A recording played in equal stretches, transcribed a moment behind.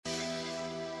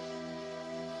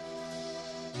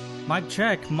Mic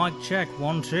check, 1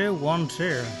 2 1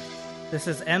 2. This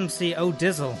is MC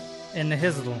O'Dizzle in the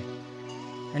Hizzle,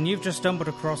 and you've just stumbled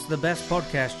across the best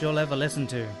podcast you'll ever listen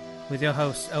to, with your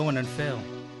hosts Owen and Phil.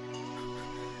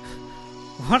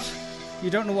 What? You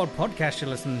don't know what podcast you're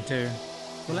listening to?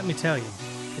 Well, let me tell you.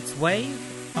 It's Wave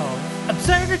of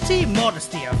Absurdity,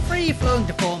 Modesty, a free-flowing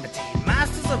deformity,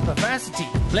 masters of perversity,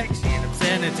 complexity and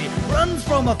obscenity, runs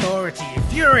from authority,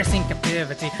 furious in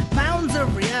captivity, mounds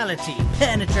of reality,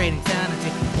 penetrating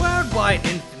sanity, worldwide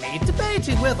infamy,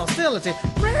 debating with hostility,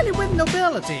 rarely with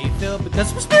nobility, filled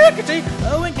because perspicuity,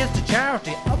 Owen gives to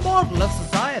charity, a model of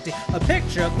society, a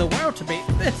picture of the world to be.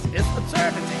 This is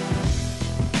absurdity.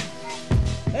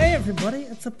 Hey everybody,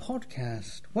 it's a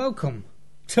podcast. Welcome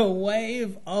to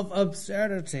Wave of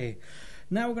Absurdity.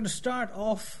 Now we're going to start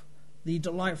off the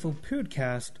delightful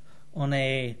podcast on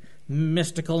a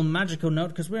mystical, magical note,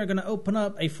 because we're going to open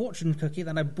up a fortune cookie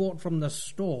that I bought from the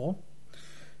store.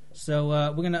 So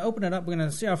we're going to open it up, we're going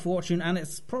to see our fortune, and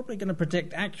it's probably going to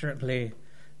predict accurately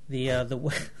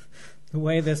the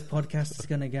way this podcast is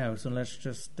going to go. So let's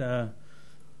just open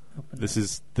This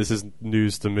is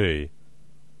news to me.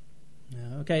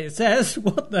 Okay, it says,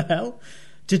 what the hell?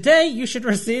 Today you should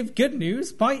receive good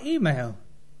news by email.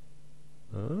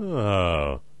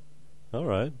 Oh, all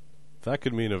right. That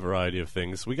could mean a variety of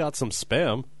things. We got some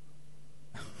spam.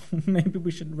 Maybe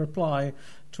we should reply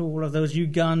to all of those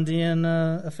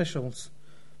Ugandan officials.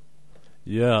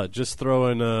 Yeah, just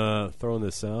throwing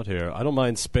this out here. I don't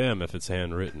mind spam if it's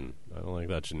handwritten. I don't like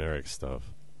that generic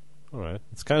stuff. All right.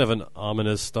 It's kind of an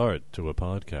ominous start to a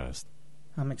podcast.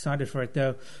 I'm excited for it,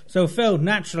 though. So, Phil,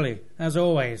 naturally, as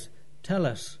always, tell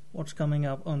us what's coming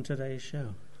up on today's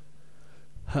show.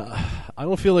 I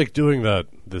don't feel like doing that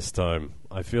this time.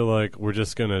 I feel like we're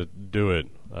just going to do it.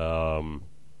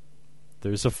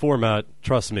 There's a format.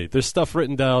 Trust me. There's stuff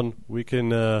written down. We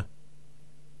can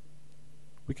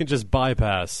just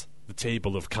bypass the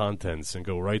table of contents and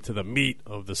go right to the meat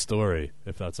of the story,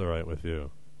 if that's all right with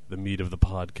you. The meat of the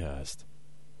podcast.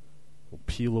 We'll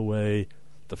peel away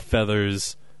the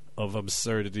feathers of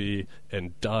absurdity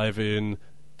and dive in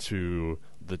to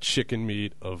the chicken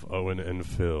meat of Owen and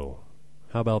Phil.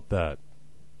 How about that?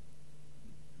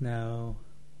 No.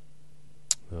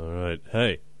 All right.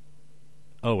 Hey,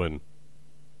 Owen,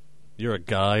 you're a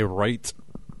guy, right?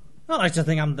 I like to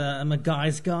think I'm a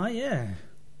guy's guy, yeah.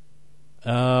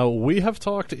 We have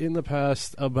talked in the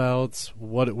past about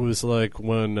what it was like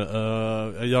when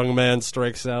a young man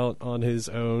strikes out on his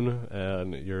own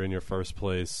and you're in your first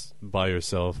place by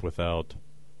yourself without,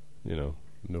 no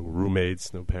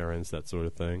roommates, no parents, that sort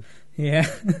of thing. Yeah.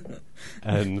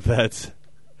 And that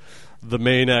the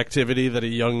main activity that a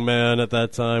young man at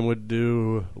that time would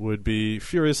do would be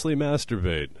furiously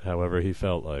masturbate, however he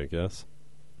felt like, yes?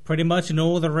 Pretty much in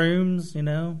all the rooms,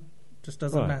 just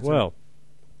doesn't matter. Well,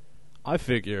 I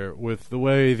figure with the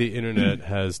way the internet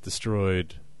has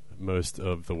destroyed most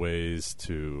of the ways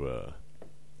to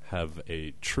have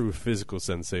a true physical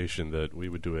sensation, that we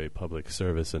would do a public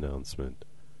service announcement.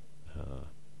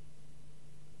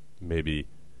 Maybe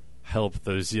help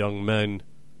those young men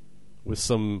with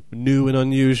some new and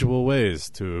unusual ways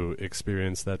to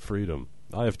experience that freedom.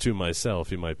 I have two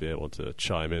myself. You might be able to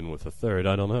chime in with a third.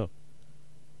 I don't know.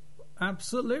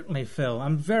 Absolutely, Phil.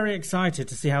 I'm very excited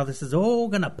to see how this is all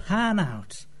going to pan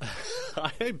out.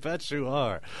 I bet you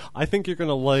are. I think you're going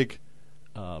to like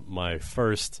my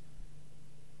first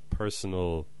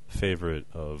personal favorite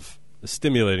of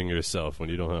stimulating yourself when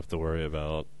you don't have to worry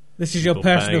about... This is your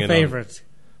personal favorite.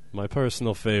 My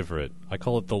personal favorite. I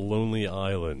call it the Lonely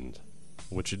Island.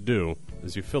 What you do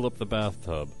is you fill up the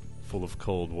bathtub full of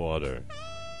cold water.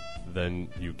 Then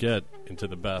you get into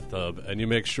the bathtub and you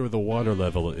make sure the water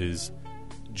level is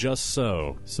just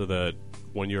so that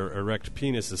when your erect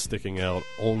penis is sticking out,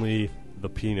 only the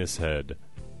penis head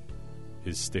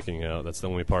is sticking out. That's the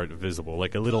only part visible,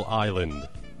 like a little island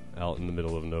out in the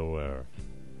middle of nowhere.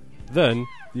 Then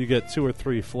you get 2 or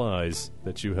 3 flies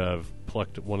that you have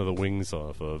plucked one of the wings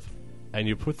off of, and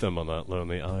you put them on that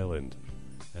lonely island.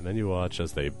 And then you watch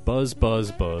as they buzz,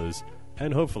 buzz, buzz,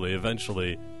 and hopefully,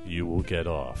 eventually, you will get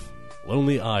off.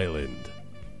 Lonely Island.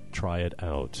 Try it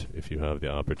out if you have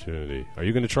the opportunity. Are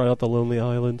you going to try out the Lonely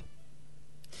Island?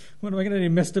 What am I going to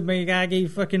do? Mr. Miyagi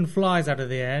fucking flies out of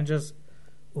the air and just...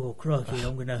 Oh, crikey,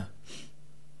 I'm gonna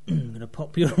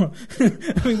pop your...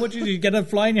 I mean, what do? You get a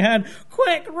fly in your hand?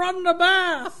 Quick, run the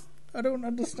bath! I don't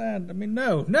understand. I mean,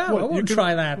 no, I won't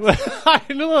try that.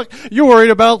 Look, you're worried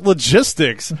about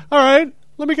logistics. All right,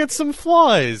 let me get some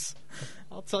flies.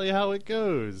 I'll tell you how it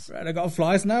goes. Right, I got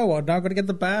flies now. What? Now I've got to get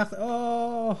the bath.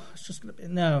 Oh, it's just going to be...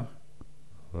 No.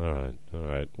 All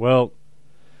right. Well,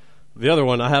 The other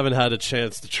one I haven't had a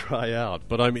chance to try out,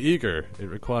 but I'm eager. It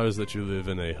requires that you live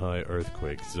in a high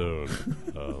earthquake zone.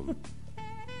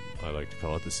 I like to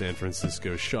call it the San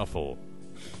Francisco Shuffle.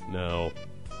 Now,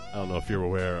 I don't know if you're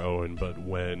aware, Owen, but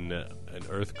when an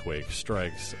earthquake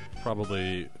strikes,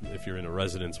 probably if you're in a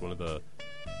residence, one of the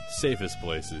safest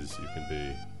places you can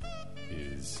be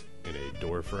is in a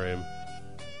door frame.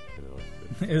 You know,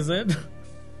 Is it?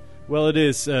 well, it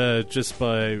is just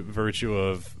by virtue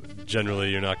of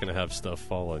generally you're not going to have stuff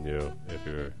fall on you if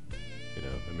you're, you know,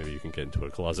 and maybe you can get into a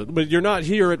closet. But you're not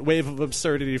here at Wave of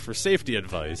Absurdity for safety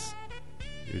advice.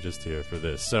 You're just here for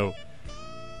this. So,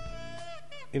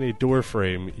 in a door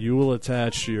frame, you will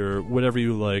attach your whatever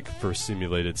you like for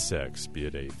simulated sex, be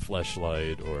it a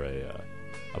fleshlight or a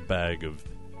bag of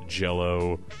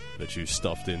Jell-O that you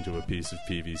stuffed into a piece of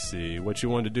PVC. What you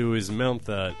want to do is mount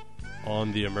that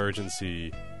on the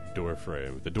emergency door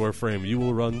frame. The door frame you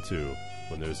will run to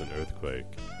when there's an earthquake.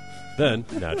 Then,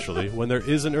 naturally, when there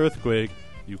is an earthquake,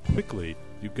 you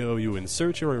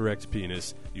insert your erect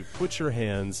penis, you put your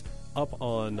hands up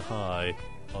on high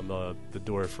on the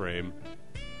door frame,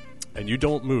 and you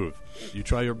don't move. You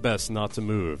try your best not to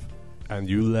move, and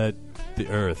you let the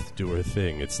earth do her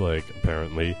thing. It's like,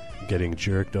 apparently, getting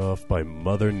jerked off by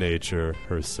Mother Nature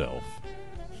herself.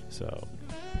 So,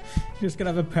 You're just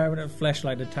going to have a permanent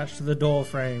fleshlight attached to the door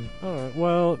frame. all right,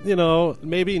 well, you know,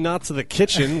 maybe not to the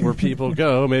kitchen where people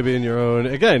go, maybe in your own...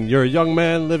 Again, you're a young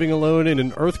man living alone in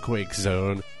an earthquake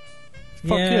zone.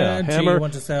 Fuck yeah, do hammer. you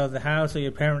want to sell the house or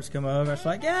your parents come over? It's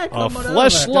like, yeah, come A on over. Don't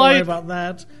fleshlight. worry about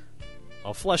that.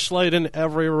 A fleshlight in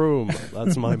every room.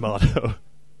 That's my motto.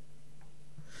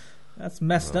 That's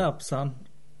messed up, son.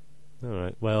 All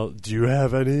right. Well, do you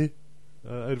have any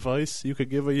advice you could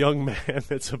give a young man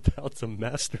that's about to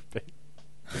masturbate?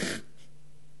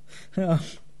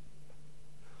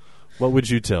 What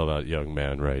would you tell that young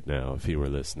man right now if he were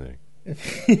listening?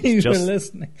 If you were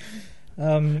listening.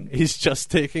 He's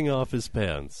just taking off his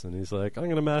pants, and he's like, I'm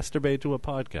going to masturbate to a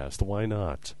podcast. Why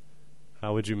not?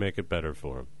 How would you make it better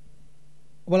for him?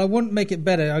 Well, I wouldn't make it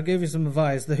better. I'll give you some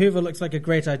advice. The Hoover looks like a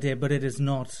great idea, but it is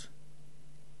not.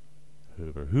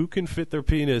 Hoover. Who can fit their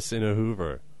penis in a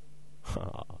Hoover?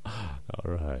 All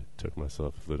right. Took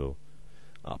myself a little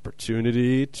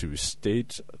opportunity to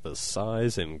state the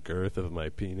size and girth of my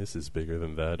penis is bigger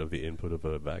than that of the input of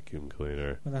a vacuum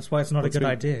cleaner. Well, that's why it's not a good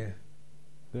idea.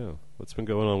 Yeah. What's been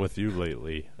going on with you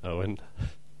lately, Owen?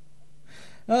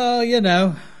 Oh, you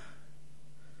know.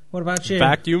 What about you?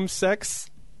 Vacuum sex?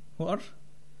 What?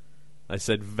 I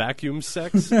said vacuum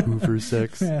sex? Hoover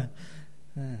sex? Yeah.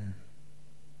 Yeah.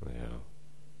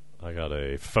 I got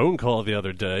a phone call the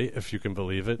other day, if you can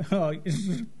believe it. Oh,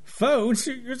 phones?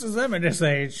 Who uses them in this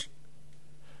age?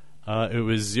 It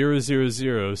was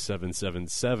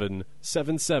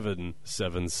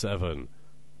 000-777-7777.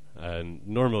 And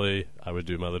normally, I would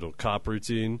do my little cop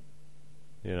routine.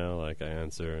 You know, like I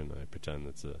answer and I pretend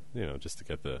it's a, you know, just to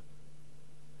get the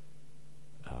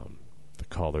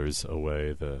callers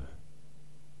away, the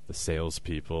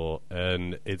salespeople.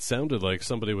 And it sounded like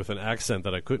somebody with an accent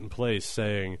that I couldn't place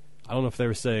saying, I don't know if they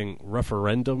were saying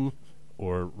referendum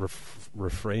or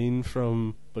refrain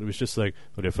from, but it was just like,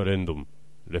 referendum.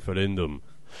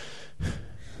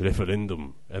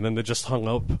 And then they just hung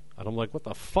up, and I'm like, what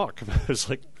the fuck? It was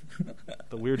like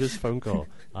the weirdest phone call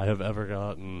I have ever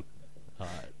gotten.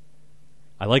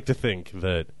 I like to think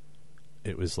that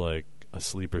it was like a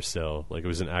sleeper cell, like it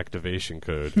was an activation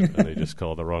code, and they just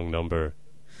called the wrong number.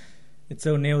 It's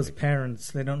O'Neill's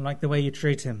parents. They don't like the way you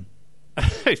treat him.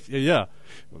 Yeah.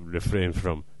 Refrain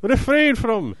from. Fuck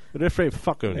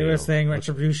O'Neill. They were saying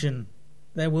retribution.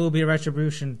 There will be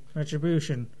retribution.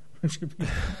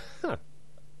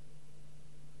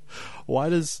 Why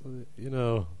does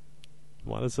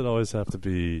it always have to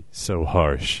be so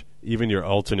harsh? Even your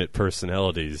alternate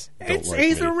personalities don't like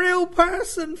He's me. a real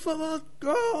person for the...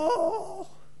 Oh.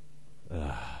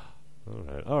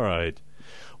 All right.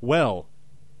 Well,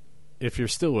 if you're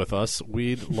still with us,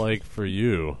 we'd like for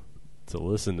you to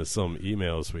listen to some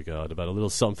emails we got about a little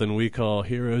something we call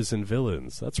heroes and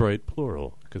villains. That's right,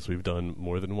 plural, because we've done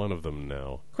more than one of them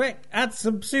now. Quick, add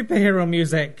some superhero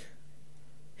music.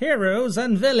 Heroes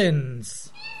and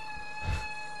villains.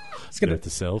 Note to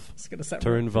self,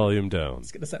 turn volume down.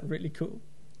 It's going to sound really cool.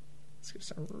 It's going to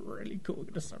sound really cool.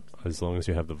 As long as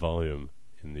you have the volume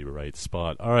in the right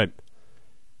spot. All right.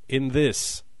 In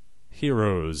this,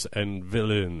 heroes and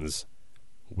villains,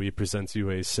 we present to you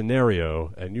a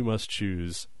scenario, and you must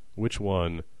choose which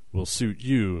one will suit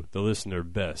you, the listener,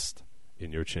 best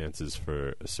in your chances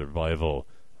for survival.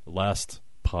 Last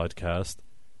podcast,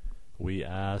 we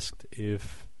asked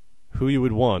who you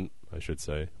would want I should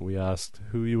say. We asked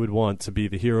who you would want to be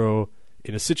the hero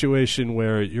in a situation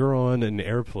where you're on an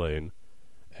airplane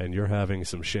and you're having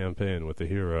some champagne with the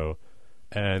hero,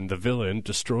 and the villain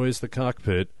destroys the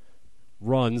cockpit,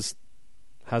 runs,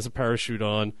 has a parachute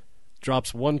on,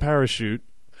 drops one parachute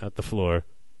at the floor.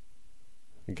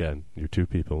 Again, you're two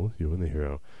people, you and the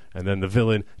hero. And then the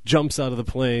villain jumps out of the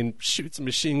plane, shoots a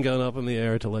machine gun up in the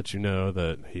air to let you know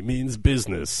that he means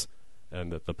business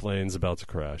and that the plane's about to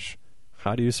crash.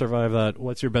 How do you survive that?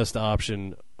 What's your best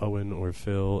option, Owen or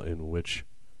Phil, in which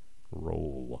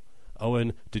role?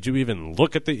 Owen, did you even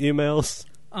look at the emails?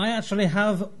 I actually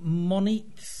have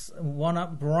Monique's one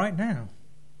up right now.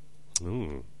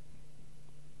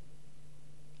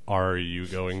 Are you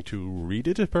going to read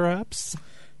it, perhaps?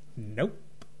 Nope.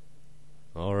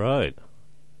 All right.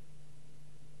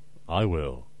 I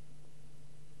will.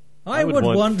 I would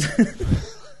want...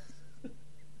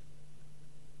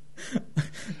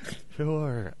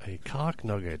 You're a cock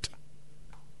nugget.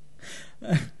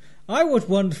 I would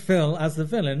want Phil as the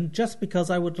villain just because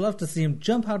I would love to see him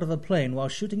jump out of a plane while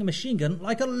shooting a machine gun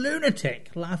like a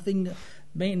lunatic, laughing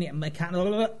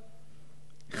mechanical.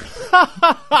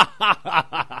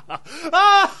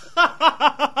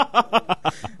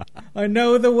 I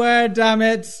know the word, damn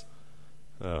it.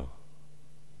 Oh.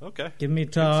 Okay. Give me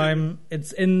time.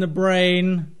 It's in the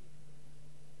brain.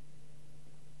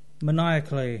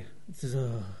 Maniacally.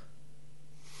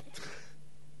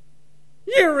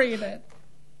 You read it.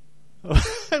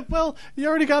 Well, you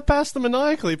already got past the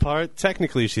maniacally part.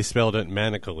 Technically, she spelled it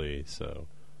manically, so...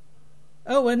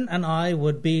 Owen and I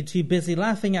would be too busy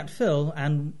laughing at Phil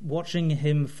and watching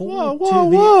him fall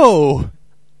Whoa!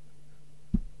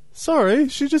 Sorry,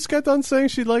 she just got done saying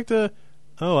she'd like to...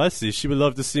 Oh, I see. She would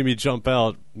love to see me jump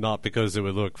out, not because it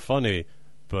would look funny,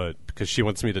 but because she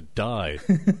wants me to die.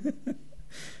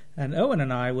 And Owen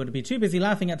and I would be too busy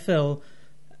laughing at Phil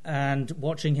and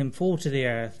watching him fall to the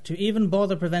earth to even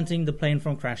bother preventing the plane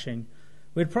from crashing.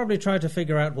 We'd probably try to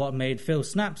figure out what made Phil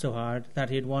snap so hard that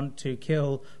he'd want to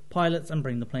kill pilots and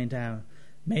bring the plane down.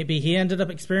 Maybe he ended up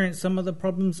experiencing some of the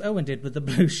problems Owen did with the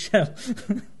blue shell.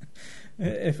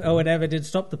 If Owen ever did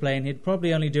stop the plane, he'd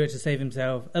probably only do it to save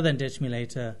himself and then ditch me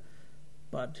later.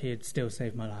 But he'd still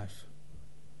save my life.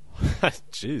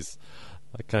 Jeez.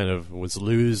 That kind of was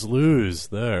lose-lose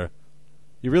there.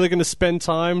 You really going to spend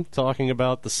time talking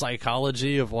about the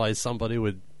psychology of why somebody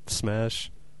would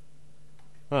smash?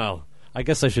 Well, I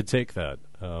guess I should take that.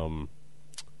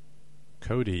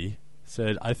 Cody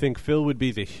said, I think Phil would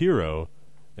be the hero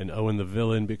and Owen the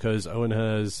villain because Owen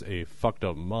has a fucked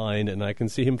up mind and I can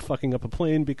see him fucking up a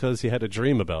plane because he had a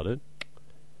dream about it.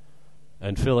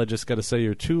 And Phil, I just got to say,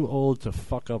 you're too old to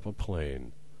fuck up a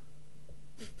plane.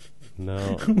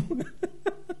 No.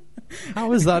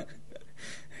 How is that?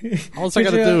 All I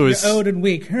got to do is... You're old and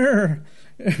weak. Yeah,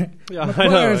 my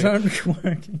pliers aren't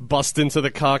working. Bust into the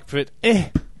cockpit.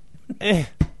 God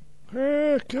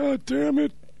damn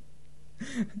it.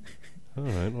 All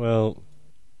right, well,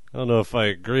 I don't know if I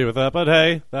agree with that, but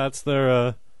hey, that's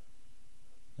their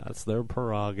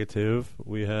prerogative.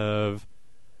 We have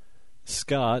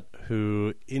Scott,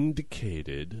 who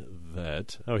indicated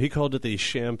that... Oh, he called it the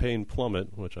Champagne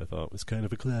Plummet, which I thought was kind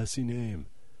of a classy name.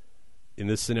 In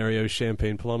this scenario,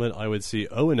 Champagne Plummet, I would see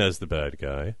Owen as the bad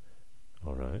guy.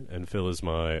 All right, and Phil is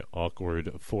my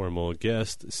awkward, formal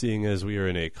guest, seeing as we are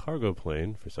in a cargo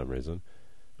plane, for some reason.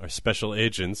 Our special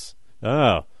agents...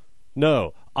 Ah,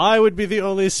 no, I would be the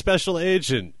only special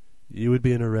agent. You would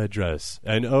be in a red dress.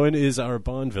 And Owen is our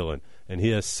Bond villain, and he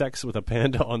has sex with a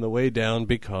panda on the way down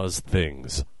because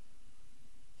things.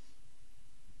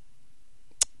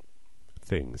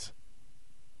 Things.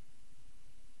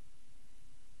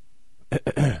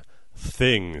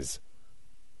 Things.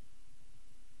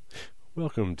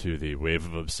 Welcome to the Wave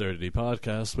of Absurdity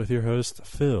podcast with your host,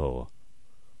 Phil.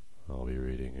 I'll be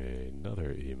reading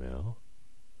another email.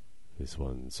 This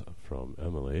one's from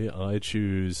Emily. I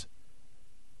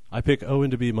pick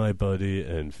Owen to be my buddy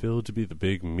and Phil to be the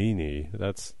big meanie.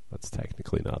 That's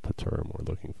technically not the term we're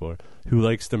looking for. Who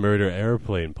likes to murder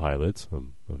airplane pilots,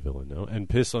 I'm a villain now, and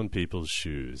piss on people's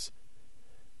shoes.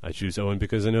 I choose Owen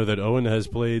because I know that Owen has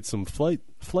played some flight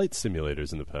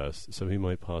simulators in the past, so he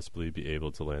might possibly be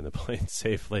able to land a plane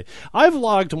safely. I've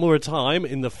logged more time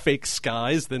in the fake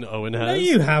skies than Owen has. No,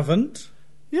 you haven't.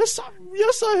 Yes, I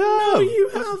have. No, you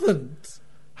haven't.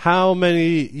 How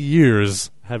many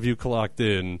years have you clocked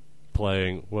in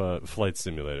playing flight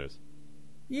simulators?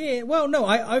 Yeah, well, no,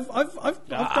 I've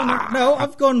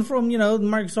gone from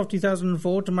Microsoft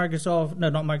 2004 to Microsoft, no,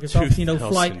 not Microsoft,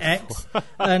 Flight X,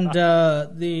 and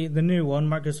the new one,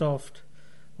 Microsoft.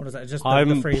 What is that? Just I'm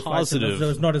the free positive. So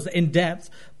it's not as in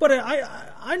depth. But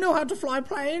I know how to fly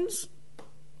planes.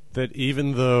 That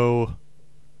even though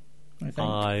I think.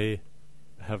 I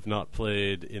have not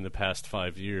played in the past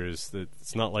 5 years, that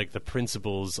it's not like the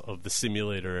principles of the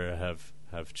simulator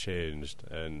have changed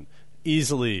and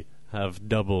easily have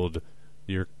doubled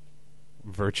your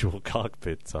virtual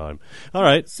cockpit time. All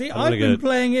right. See, I've been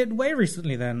playing it way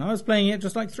recently then. I was playing it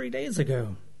just like 3 days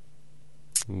ago.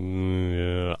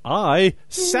 Yeah. I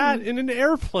sat in an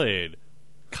airplane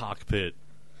cockpit.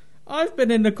 I've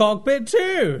been in the cockpit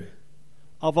too.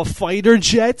 Of a fighter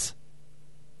jet?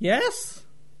 Yes.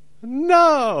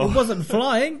 No! It wasn't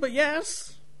flying, but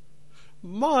yes.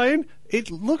 Mine,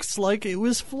 it looks like it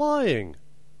was flying.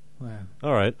 Wow.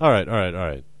 All right.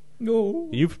 No.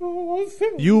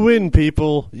 You win,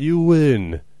 people. You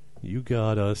win. You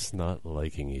got us not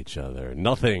liking each other.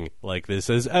 Nothing like this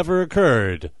has ever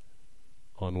occurred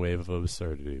on Wave of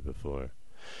Absurdity before.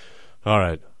 All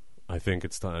right. I think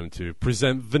it's time to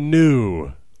present the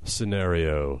new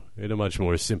scenario in a much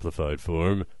more simplified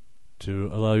form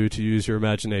to allow you to use your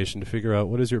imagination to figure out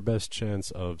what is your best chance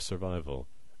of survival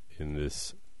in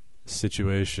this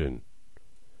situation.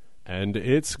 And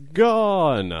it's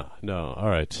gone! No,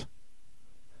 alright.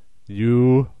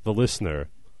 You, the listener,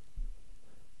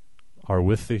 are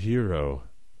with the hero,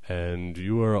 and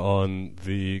you are on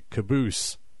the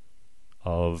caboose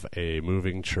of a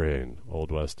moving train,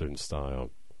 Old Western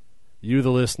style. You, the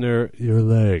listener, your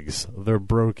legs, they're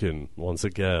broken once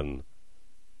again.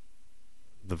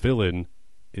 The villain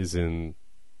is in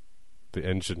the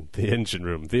engine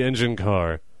room, the engine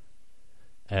car,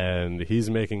 and he's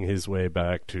making his way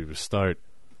back to start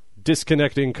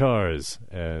disconnecting cars,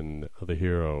 and the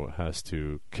hero has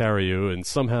to carry you and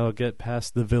somehow get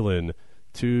past the villain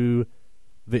to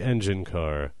the engine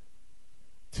car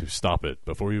to stop it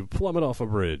before you plummet off a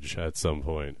bridge at some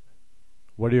point.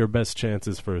 What are your best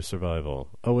chances for survival?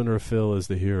 Owen or Phil is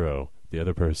the hero. The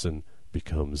other person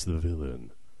becomes the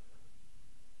villain.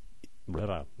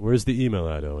 Where's the email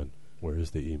at, Owen?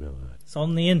 Where's the email at? It's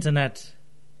on the internet.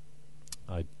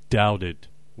 I doubt it.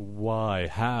 Why?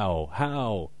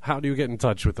 How? How do you get in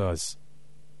touch with us?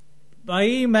 By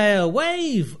email,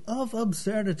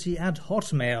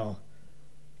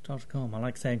 waveofabsurdity@hotmail.com. I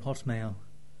like saying hotmail.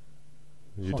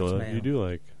 You do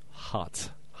like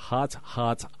hot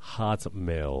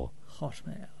mail.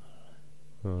 Hotmail.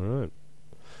 All right.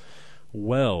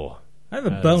 Well, I have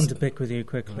a bone to pick with you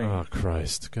quickly. Oh,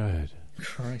 Christ. Go ahead.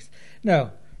 Christ.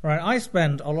 No. Right, I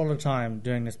spend a lot of time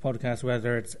doing this podcast,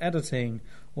 whether it's editing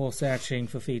or searching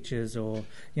for features or,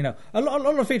 a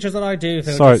lot of features that I do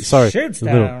that shoots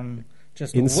down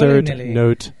just insert willy-nilly.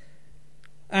 Note.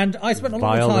 And I spent a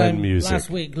lot of time last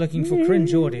week looking for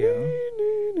cringe audio.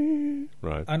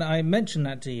 Right. And I mentioned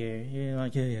that to you. You're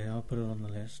like, yeah, I'll put it on the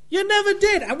list. You never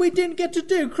did, and we didn't get to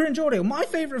do cringe audio. My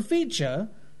favourite feature,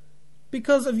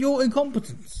 because of your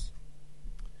incompetence.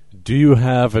 Do you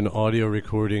have an audio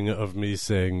recording of me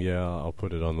saying, yeah, I'll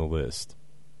put it on the list?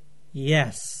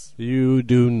 Yes. You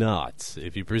do not.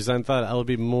 If you present that, I'll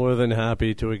be more than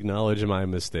happy to acknowledge my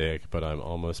mistake, but I'm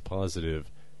almost positive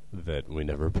that we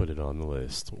never put it on the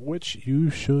list, which you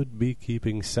should be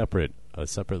keeping separate, a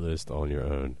separate list on your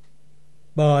own.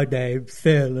 My name's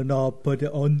Phil, and I'll put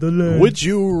it on the list.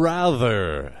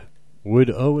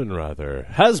 Would Owen rather,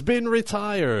 has been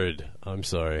retired. I'm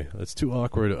sorry, that's too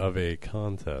awkward of a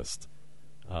contest.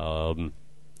 So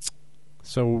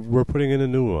we're putting in a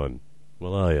new one.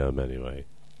 Well, I am anyway.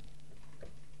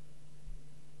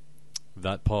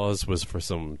 That pause was for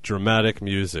some dramatic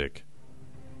music.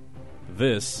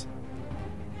 This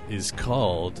is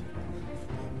called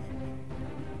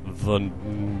the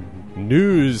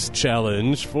News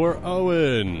Challenge for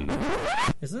Owen.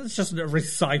 Isn't this just a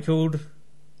recycled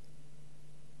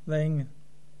thing?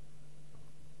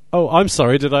 Oh, I'm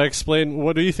sorry. Did I explain?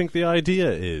 What do you think the idea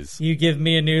is? You give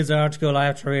me a news article, I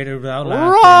have to read it without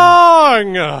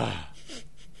laughing. Wrong!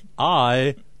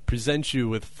 I present you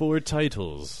with 4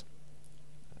 titles.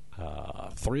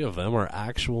 3 of them are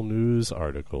actual news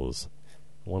articles.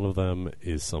 One of them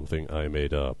is something I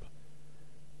made up.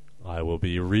 I will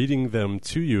be reading them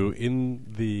to you in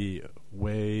the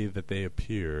way that they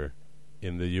appear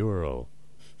in the URL,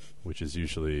 which is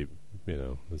usually,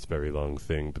 this very long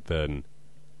thing, but then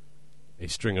a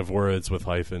string of words with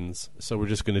hyphens. So we're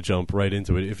just going to jump right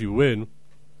into it. If you win,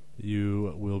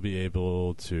 you will be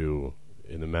able to,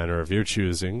 in the manner of your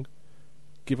choosing,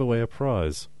 give away a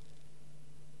prize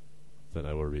that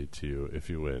I will read to you if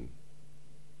you win.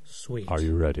 Sweet. Are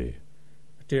you ready?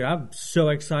 Dude, I'm so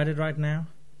excited right now.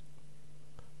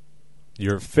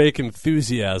 Your fake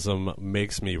enthusiasm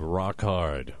makes me rock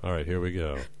hard. All right, here we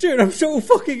go. Dude, I'm so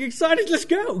fucking excited. Let's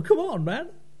go. Come on, man.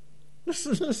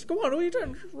 Let's come on. What are you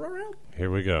doing? Just run around. Here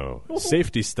we go.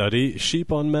 Safety study.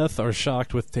 Sheep on meth are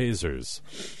shocked with tasers.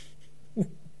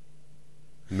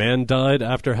 Man died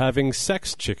after having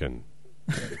sex chicken.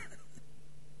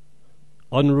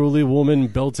 Unruly woman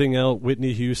belting out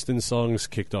Whitney Houston songs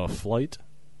kicked off flight.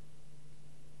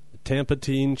 Tampa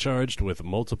teen charged with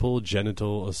multiple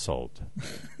genital assault.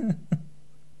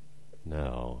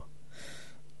 Now,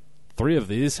 3 of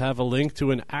these have a link to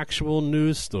an actual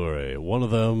news story. One of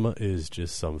them is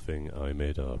just something I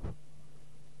made up.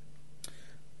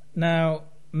 Now,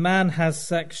 man has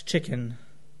sex chicken.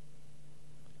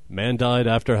 Man died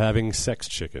after having sex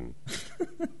chicken.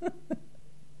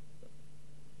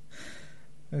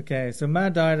 Okay, so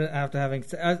man died after having...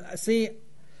 see...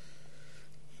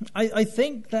 I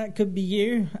think that could be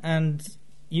you, and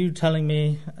you telling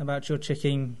me about your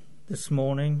chicken this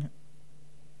morning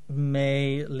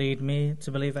may lead me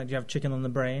to believe that you have chicken on the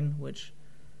brain, which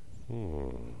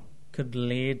could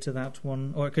lead to that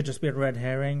one, or it could just be a red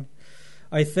herring.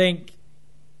 I think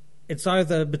it's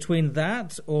either between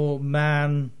that or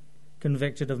man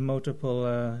convicted of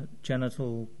multiple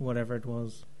genital whatever it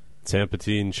was. Tampa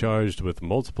teen charged with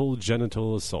multiple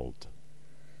genital assault.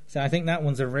 So I think that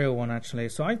one's a real one, actually.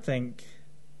 So I think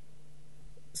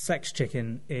sex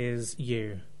chicken is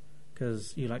you,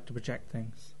 because you like to project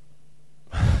things.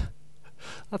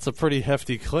 That's a pretty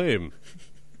hefty claim.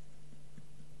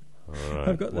 All right,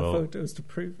 I've got the photos to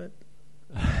prove it.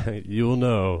 You will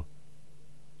know.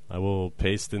 I will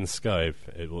paste in Skype.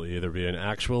 It will either be an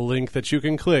actual link that you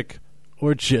can click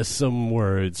or just some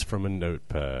words from a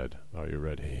notepad. Are you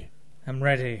ready? I'm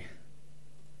ready.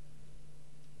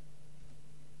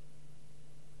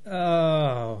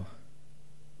 Oh,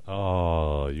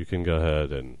 you can go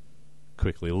ahead and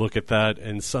quickly look at that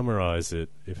and summarize it,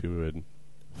 if you would,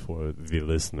 for the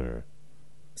listener.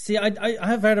 See, I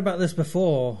have heard about this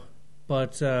before,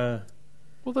 but...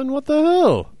 well, then what the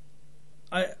hell?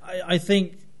 I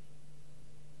think...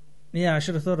 Yeah, I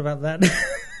should have thought about that.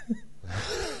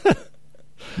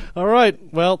 All right,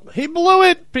 well, he blew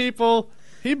it, people.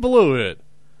 He blew it.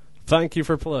 Thank you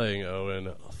for playing,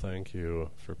 Owen. Thank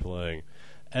you for playing.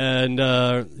 And,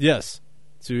 yes,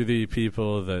 to the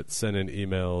people that sent in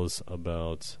emails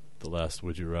about the last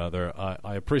Would You Rather,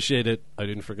 I appreciate it. I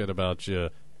didn't forget about you.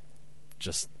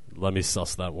 Just let me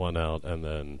suss that one out, and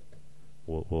then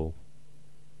we'll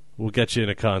get you in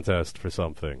a contest for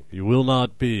something. You will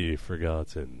not be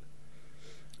forgotten.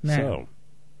 Now, so,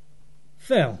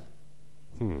 Phil,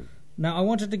 now I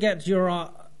wanted to get your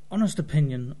honest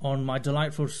opinion on my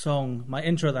delightful song, my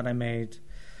intro that I made.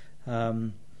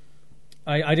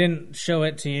 I didn't show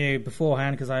it to you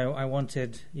beforehand because I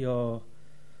wanted you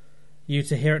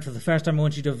to hear it for the first time. I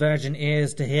want you to virgin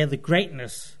ears to hear the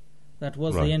greatness that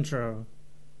was the intro.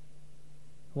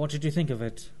 What did you think of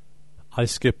it? I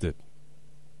skipped it.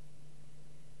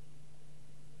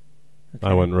 Okay.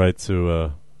 I went right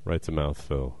to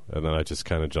mouthful, and then I just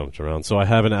kind of jumped around. So I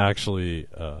haven't actually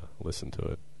listened to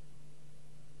it.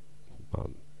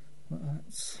 I'm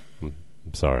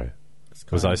sorry.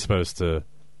 Was I supposed to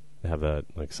have that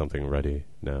like something ready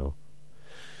now?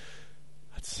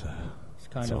 That's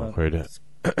awkward. It's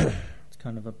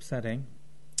kind of upsetting.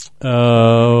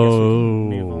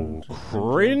 Oh,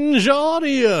 Cringe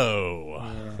Audio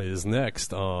is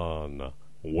next on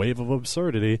Wave of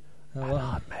Absurdity at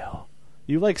Hotmail.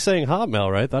 You like saying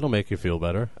Hotmail, right? That'll make you feel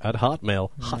better. At Hotmail.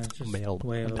 Hotmail.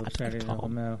 Wave of Absurdity at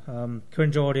Hotmail.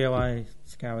 Cringe Audio, I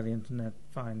scour the internet,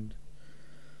 find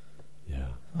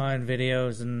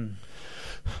videos, and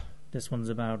this one's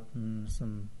about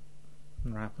some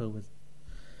rapper with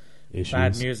issues.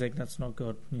 Bad music. That's not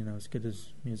good. As good as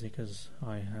music as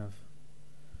I have.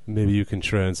 Maybe you can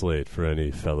translate for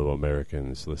any fellow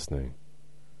Americans listening.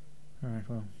 All right,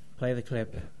 well, play the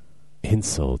clip.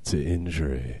 Insult to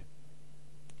injury.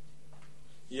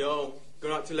 Yo,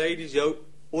 going out to ladies, yo.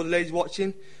 All the ladies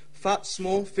watching. Fat,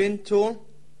 small, thin, tall.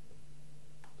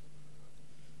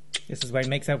 This is where he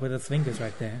makes out with his fingers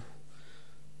right there.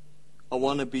 I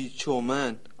want to be your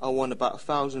man. I want about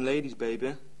 1,000 ladies,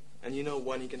 baby. And you know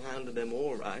one, you can handle them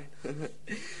all, right?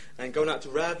 And going out to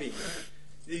Ravi.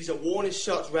 These are warning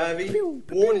shots, Ravi.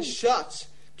 Warning shots.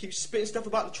 Keep spitting stuff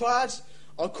about the triads.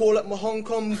 I'll call up my Hong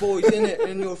Kong boys, innit?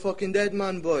 And you're a fucking dead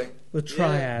man, boy. The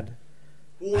triad. Yeah.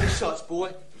 Warning shots,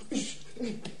 boy.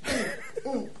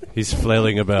 He's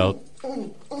flailing about.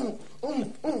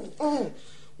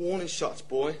 Warning shots,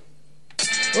 boy.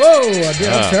 Whoa,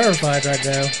 I'm terrified right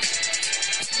now.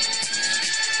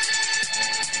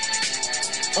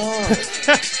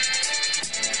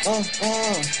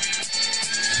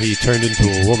 He turned into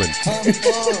a woman.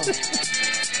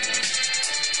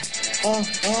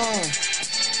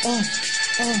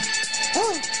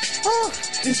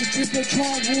 This is Triple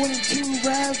Tribe Warning 2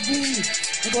 Ravi.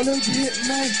 I got loads of hit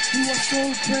man, you are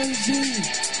so crazy.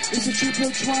 It's a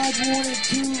Triple Tribe Warning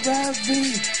 2 Ravi.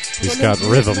 He's got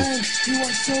rhythm. You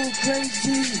are so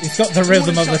crazy. He's got the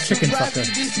rhythm of a chicken fucker.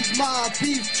 This is my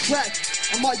beef track.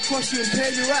 I might crush you and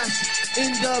tear your ass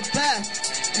in the bath.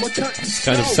 It's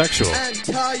kind of sexual. He's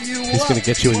going to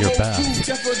get you in your bath.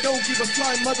 Don't give a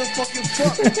flying motherfucking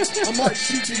fuck. I might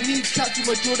shoot your knees, catch you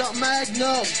my jaw out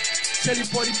magnum. Tell your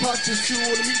body parts to stew all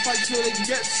the meat fight so they can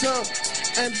get some.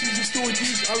 MCs destroy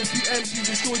DJs, I repeat MCs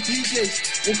destroy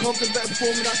DJs. Won't come to the better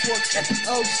performing, that's what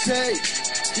I'll say.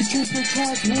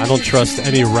 I don't trust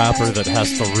any rapper that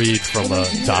has to read from a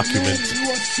document.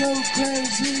 You are so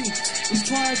crazy. It's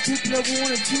trying to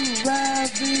one and two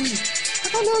Ravi.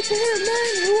 Hello there,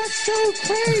 man. You are so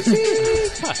crazy.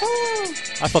 Oh.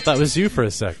 I thought that was you for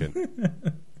a second.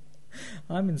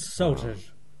 I'm insulted.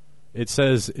 It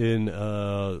says in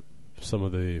some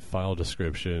of the file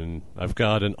description, I've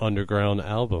got an underground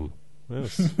album.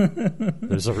 Yes.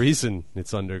 There's a reason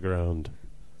it's underground.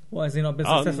 Why has he not been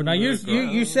successful? Now,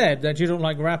 you said that you don't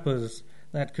like rappers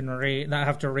that can that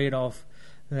have to read off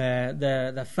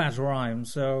the fat rhyme.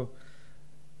 So,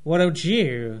 why don't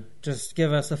you just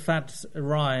give us a fat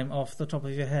rhyme off the top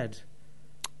of your head?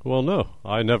 Well, no,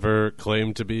 I never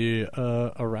claimed to be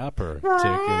a rapper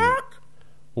taking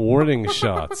warning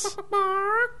shots.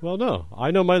 Well, no,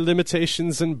 I know my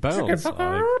limitations and bounds.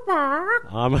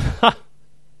 I'm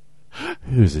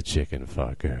who's a chicken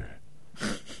fucker?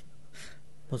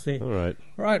 We'll see. All right.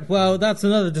 Right, well, that's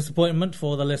another disappointment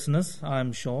for the listeners,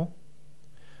 I'm sure.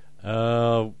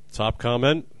 Top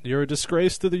comment, you're a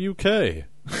disgrace to the UK.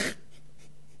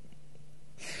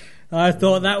 I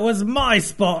thought that was my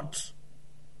spot.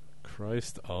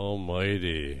 Christ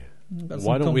almighty.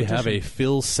 Why don't we have a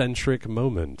Phil-centric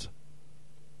moment?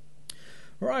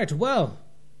 Right, well,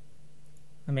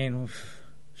 I mean,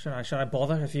 should I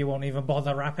bother if you won't even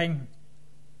bother rapping?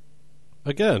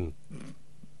 Again,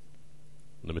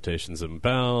 limitations and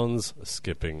bounds,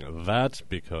 skipping that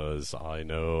because I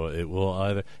know it will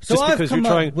either... So just I've because come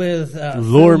you're trying up with, to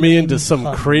lure me into some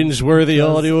puns cringe-worthy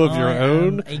because audio of your I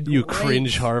own, am a you great-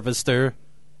 cringe harvester.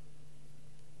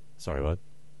 Sorry, what?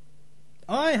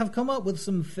 I have come up with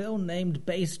some Phil-named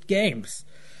based games.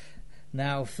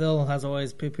 Now, Phil has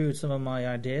always poo-pooed some of my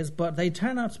ideas, but they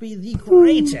turn out to be the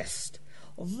greatest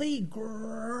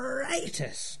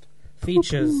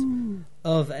features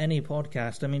of any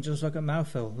podcast. I mean, just look at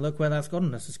Mouthful. Look where that's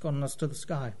gotten us. It's gotten us to the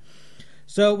sky.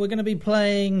 So we're going to be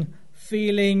playing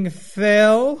Feeling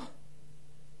Phil.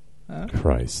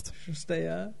 Christ. Just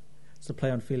it's a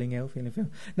play on Feeling Ill, Feeling Phil.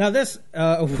 Now, this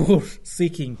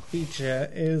award-seeking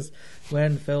feature is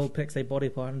when Phil picks a body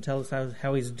part and tells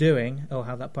how he's doing, or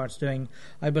how that part's doing.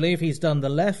 I believe he's done the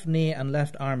left knee and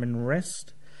left arm and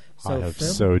wrist. So, I have Phil,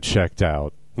 so checked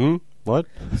out. What?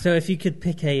 So if you could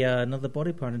pick another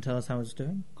body part and tell us how it's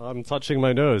doing. I'm touching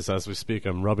my nose as we speak.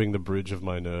 I'm rubbing the bridge of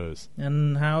my nose.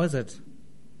 And how is it?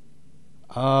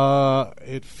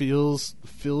 It feels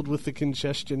filled with the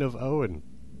congestion of Owen.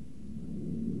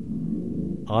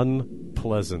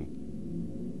 Unpleasant.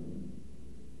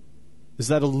 Is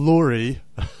that a lorry?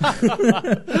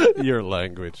 Your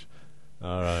language.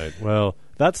 All right. Well,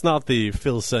 that's not the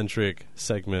Phil-centric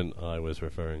segment I was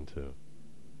referring to.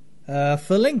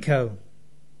 Felinko.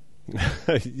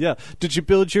 Yeah. Did you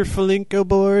build your Felinko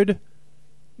board?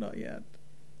 Not yet.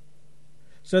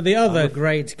 So the other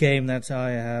great game that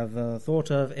I have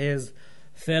thought of is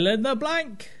Fill in the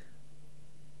Blank.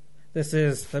 This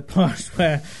is the part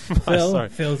where Phil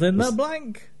fills in the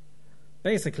blank.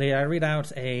 Basically, I read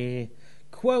out a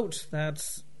quote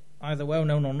that's either well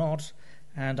known or not,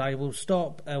 and I will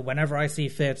stop whenever I see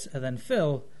fit, and then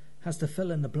Phil has to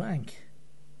fill in the blank.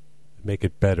 Make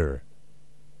it better.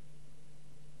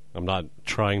 I'm not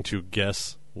trying to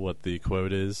guess what the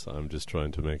quote is. I'm just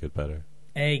trying to make it better.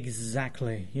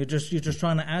 Exactly. You're just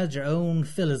trying to add your own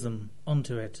Philism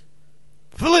onto it.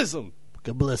 Philism!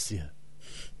 God bless you.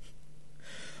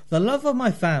 The love of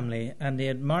my family and the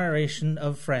admiration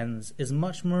of friends is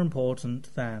much more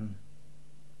important than...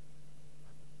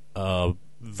 The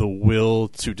will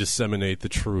to disseminate the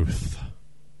truth.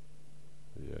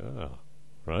 Yeah.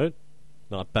 Right?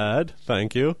 Not bad.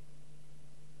 Thank you.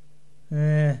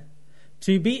 To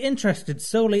be interested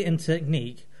solely in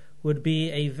technique would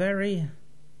be a very...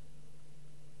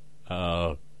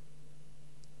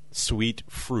 sweet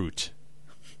fruit.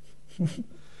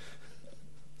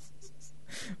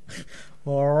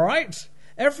 All right.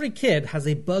 Every kid has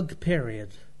a bug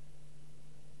period.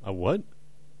 A what?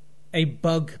 A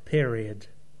bug, period.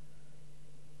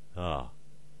 And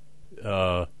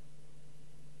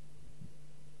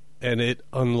it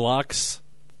unlocks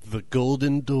the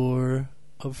golden door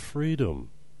of freedom.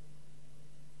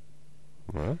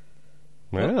 Huh?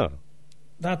 Yeah.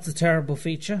 That's a terrible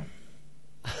feature.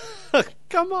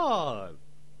 Come on.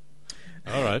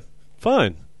 All right.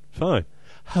 Fine.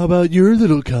 How about your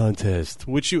little contest,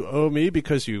 which you owe me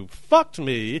because you fucked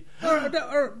me?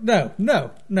 No.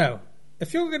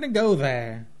 If you're going to go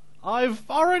there... I've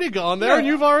already gone there and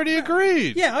you've already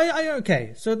agreed. Yeah,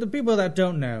 okay. So the people that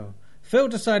don't know, Phil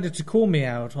decided to call me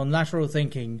out on lateral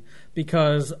thinking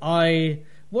because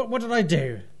What did I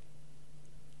do?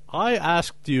 I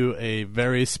asked you a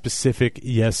very specific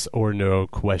yes or no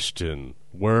question.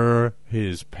 Were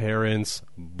his parents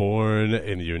born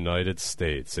in the United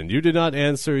States? And you did not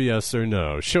answer yes or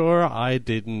no. Sure, I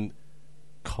didn't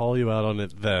call you out on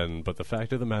it then, but the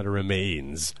fact of the matter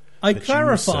remains. I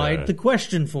clarified the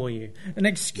question for you. And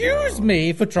excuse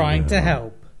me for trying to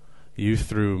help. You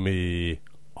threw me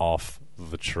off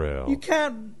the trail. You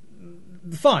can't...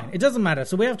 Fine, it doesn't matter.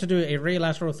 So we have to do a real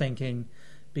lateral thinking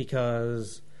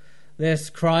because this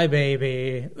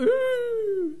crybaby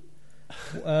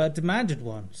demanded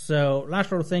one. So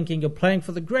lateral thinking, you're playing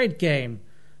for the great game,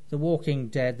 The Walking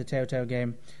Dead, the Telltale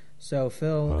game. So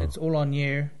Phil, it's all on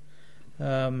you.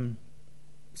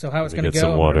 So how it's going to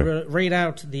go, I'm going to read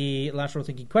out the lateral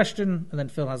thinking question, and then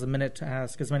Phil has a minute to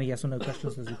ask as many yes or no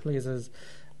questions as he pleases,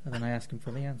 and then I ask him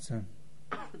for the answer.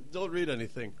 Don't read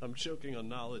anything. I'm choking on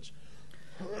knowledge.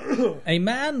 A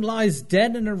man lies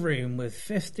dead in a room with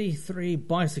 53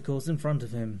 bicycles in front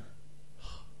of him.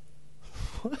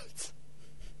 What?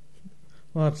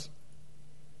 What?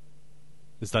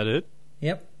 Is that it?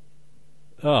 Yep.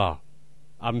 Oh.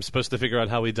 I'm supposed to figure out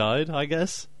how he died, I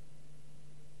guess?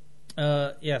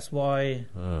 Yes, why...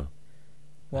 How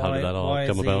did that all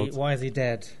come about? Why is he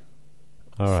dead?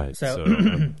 All right,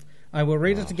 so I will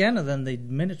read it again, and then the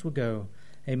minute will go.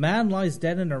 A man lies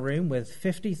dead in a room with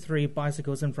 53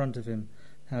 bicycles in front of him.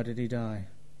 How did he die?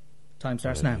 Time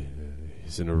starts now.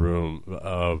 He's in a room.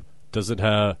 Does it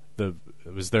have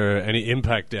was there any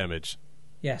impact damage?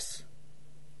 Yes.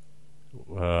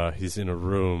 He's in a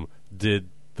room. Did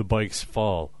the bikes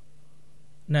fall?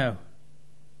 No.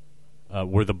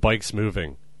 Were the bikes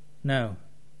moving? No.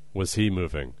 Was he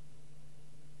moving?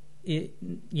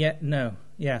 No.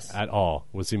 Yes. At all?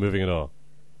 Was he moving at all?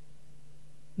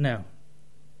 No.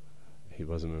 He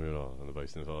wasn't moving at all, and the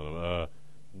bikes didn't follow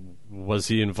him. Was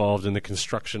he involved in the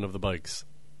construction of the bikes?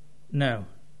 No.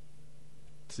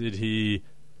 Did he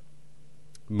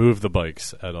move the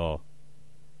bikes at all?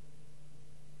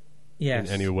 Yes.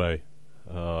 In any way?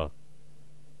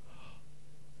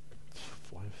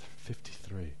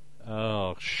 53.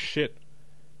 Oh, shit.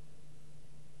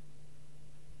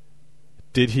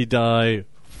 Did he die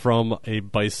from a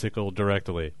bicycle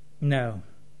directly? No.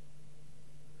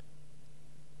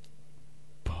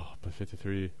 By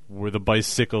 53. Were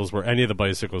any of the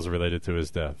bicycles related to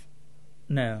his death?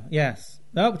 No. Yes.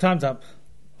 Nope, time's up.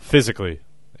 Physically.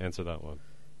 Answer that one.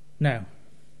 No.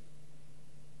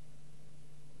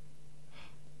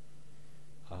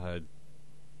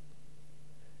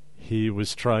 He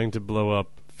was trying to blow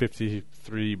up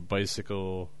 53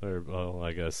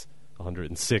 I guess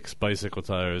 106 bicycle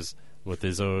tires with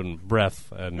his own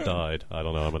breath and died. I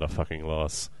don't know, I'm at a fucking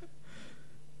loss.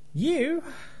 You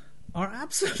are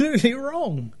absolutely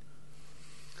wrong.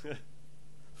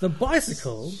 The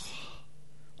bicycles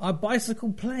are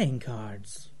bicycle playing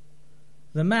cards.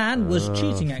 The man was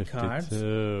cheating at 52. cards,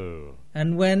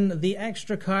 and when the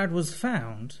extra card was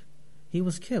found, he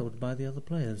was killed by the other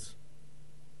players.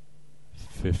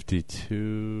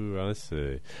 52, I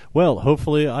see. Well,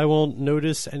 hopefully I won't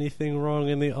notice anything wrong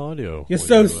in the audio. You're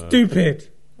so stupid.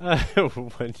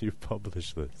 When you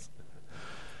publish this.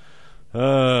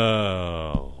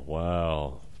 Oh,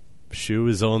 wow. Shoe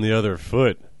is on the other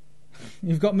foot.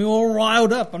 You've got me all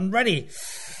riled up. I'm ready.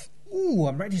 Ooh,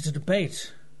 I'm ready to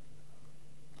debate.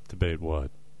 Debate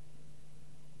what?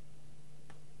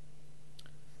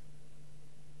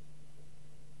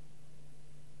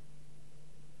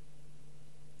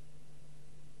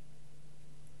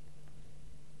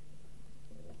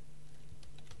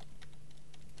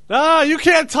 Ah, you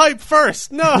can't type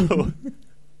first. No.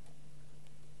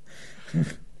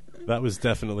 That was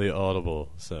definitely audible,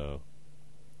 so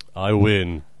I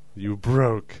win. You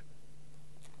broke.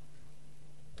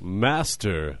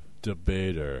 Master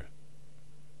Debater.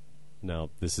 Now,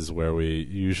 this is where we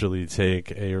usually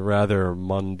take a rather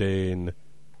mundane,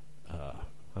 I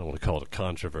don't want to call it a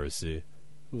controversy,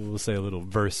 we'll say a little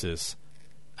versus,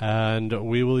 and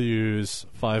we will use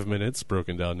 5 minutes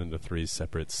broken down into 3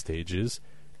 separate stages,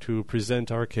 to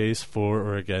present our case for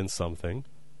or against something,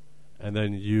 and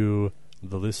then you,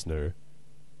 the listener,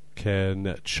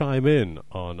 can chime in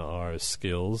on our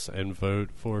skills and vote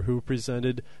for who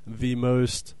presented the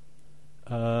most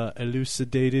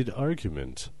elucidated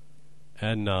argument,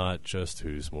 and not just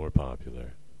who's more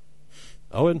popular.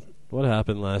 Owen, what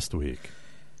happened last week?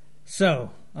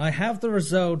 So, I have the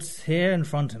results here in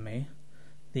front of me.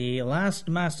 The last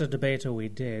Master Debater we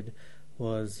did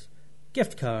was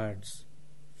gift cards,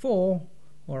 for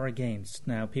or against.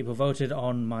 Now, people voted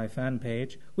on my fan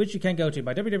page, which you can go to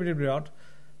by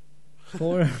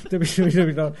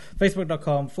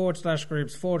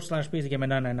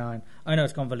www.facebook.com/groups/PCGamer999. I know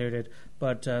it's convoluted,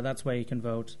 but that's where you can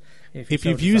vote. If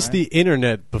you've used the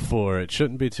internet before, it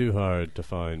shouldn't be too hard to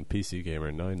find PC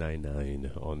Gamer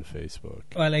 999 on Facebook.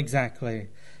 Well, exactly.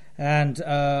 And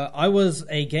I was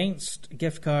against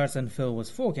gift cards, and Phil was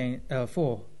for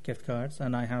gift cards,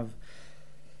 and I have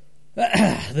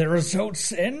the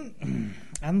results in,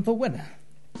 and the winner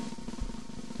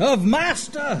of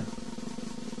Master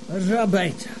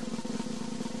Debater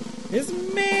is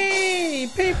me.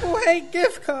 People hate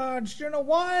gift cards. Do you know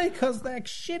why? Because they're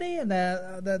shitty and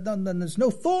there's no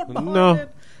thought behind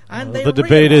it. And the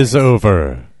debate is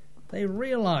over. They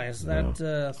realize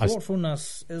that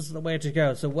thoughtfulness is the way to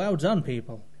go. So well done,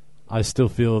 people. I still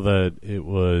feel that it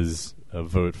was a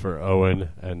vote for Owen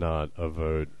and not a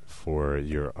vote for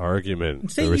your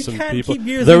argument. See, there were you some can't people. keep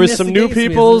using There was this some new against me,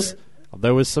 peoples. isn't it?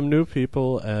 There was some new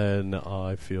people, and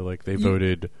I feel like they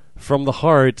voted from the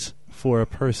heart for a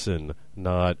person,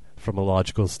 not from a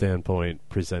logical standpoint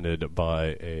presented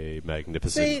by a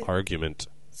magnificent argument.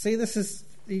 See,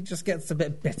 he just gets a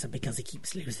bit bitter because he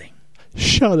keeps losing.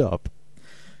 Shut up.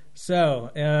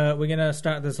 So, we're going to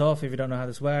start this off. If you don't know how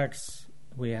this works,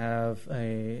 we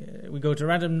go to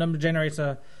random number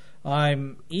generator.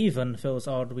 I'm even, Phil's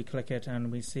odd. We click it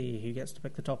and we see who gets to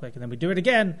pick the topic, and then we do it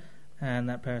again, and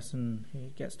that person who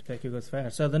gets to pick who goes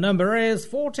first. So the number is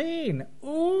 14.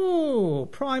 Ooh,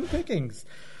 prime pickings.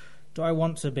 Do I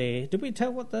want to be? Did we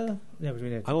tell what the? Yeah, we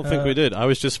did. I don't think we did. I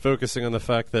was just focusing on the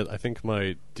fact that I think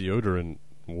my deodorant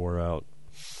wore out.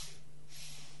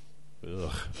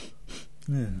 Ugh.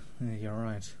 Yeah, you're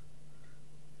right.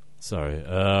 Sorry.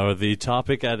 The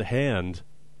topic at hand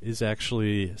is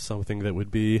actually something that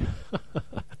would be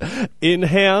in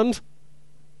hand.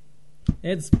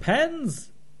 It's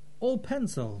pens or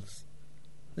pencils.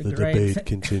 The debate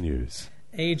continues.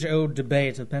 Age-old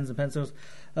debate of pens and pencils.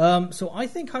 So I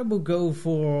think I will go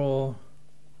for.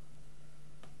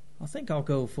 I'll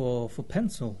go for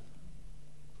pencil.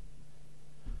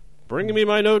 Bring me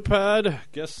my notepad.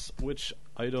 Guess which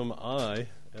item I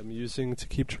am using to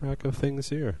keep track of things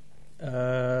here.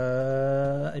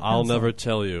 I'll never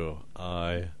tell you.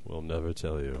 I will never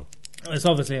tell you. It's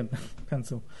obviously a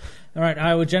pencil. All right,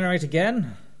 I will generate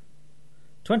again.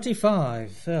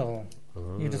 25, Phil.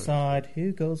 You decide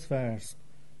who goes first.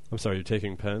 I'm sorry, you're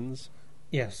taking pens?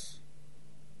 Yes.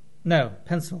 No,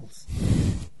 pencils.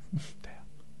 Damn.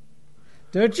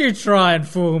 Don't you try and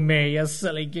fool me, you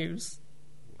silly goose.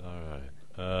 All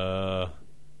right.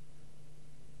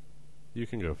 You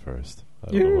can go first.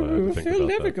 I don't know why I didn't think Phil about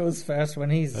never that. goes first when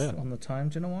he's on the time.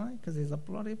 Do you know why? Because he's a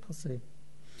bloody pussy.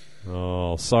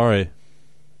 Oh, sorry.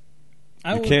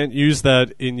 You can't use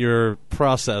that in your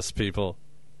process, people.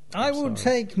 I will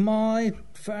take my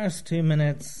first 2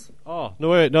 minutes. Oh, no,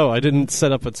 wait, no, I didn't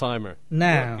set up a timer.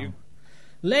 Now,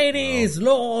 ladies,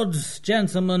 lords,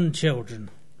 gentlemen, children,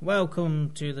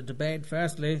 welcome to the debate.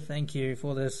 Firstly, thank you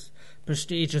for this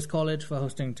prestigious college for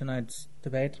hosting tonight's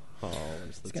debate. Oh,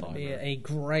 where's the It's going to be timer? a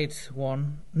great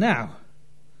one. Now,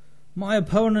 my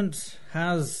opponent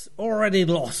has already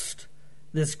lost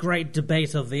this great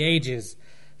debate of the ages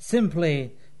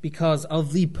simply because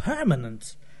of the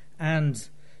permanent and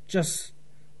just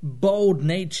bold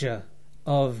nature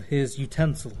of his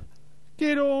utensil.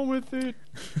 Get on with it.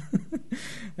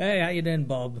 Hey, how you doing,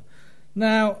 Bob?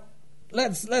 Now,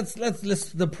 let's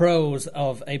list the pros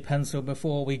of a pencil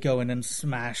before we go in and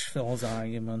smash Phil's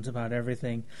argument about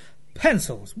everything.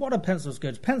 Pencils. What are pencils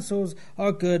good? Pencils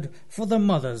are good for the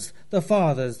mothers, the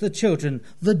fathers, the children,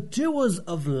 the doers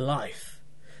of life.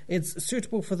 It's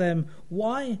suitable for them.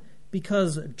 Why?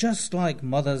 Because just like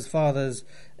mothers, fathers,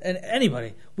 and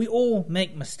anybody, we all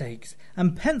make mistakes.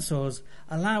 And pencils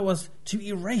allow us to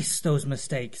erase those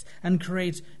mistakes and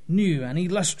create new and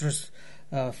illustrious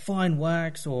fine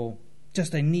works or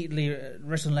just a neatly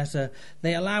written letter.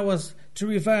 They allow us to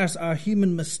reverse our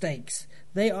human mistakes.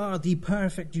 They are the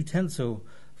perfect utensil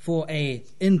for a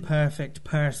imperfect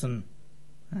person.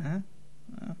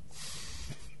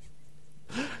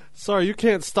 Sorry, you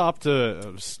can't stop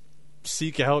to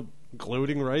seek out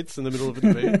gloating rights in the middle of a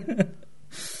debate?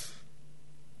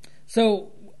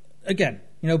 So, again,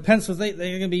 pencils, they're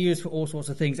going to be used for all sorts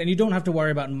of things, and you don't have to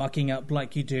worry about mucking up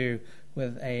like you do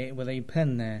with a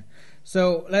pen there.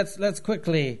 So let's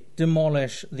quickly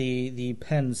demolish the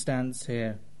pen stance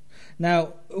here.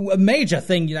 Now, a major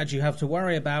thing that you have to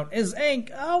worry about is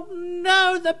ink. Oh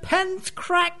no, the pen's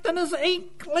cracked and there's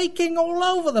ink leaking all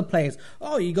over the place.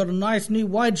 Oh, you got a nice new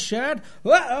white shirt?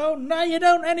 Uh-oh, no you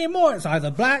don't anymore. It's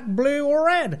either black, blue or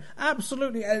red.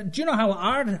 Absolutely. Do you know how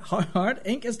hard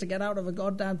ink is to get out of a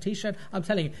goddamn t-shirt? I'm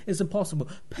telling you, it's impossible.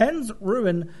 Pens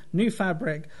ruin new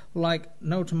fabric like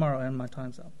no tomorrow, and my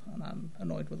time's up. And I'm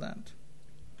annoyed with that.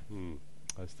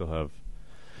 I still have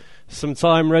some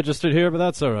time registered here, but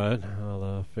that's all right.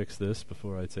 I'll fix this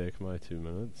before I take my 2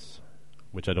 minutes,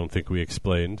 which I don't think we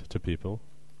explained to people.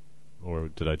 Or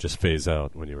did I just phase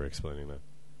out when you were explaining that?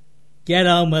 Get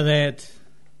on with it.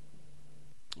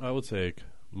 I will take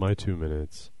my 2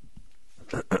 minutes.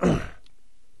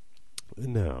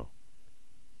 Now,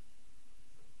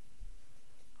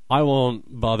 I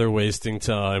won't bother wasting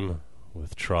time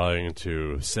with trying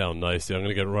to sound nice. I'm going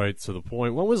to get right to the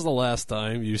point. When was the last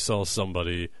time you saw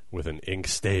somebody with an ink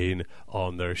stain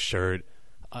on their shirt?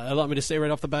 Allow me to say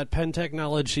right off the bat, pen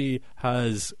technology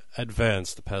has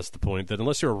advanced past the point that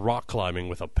unless you're rock climbing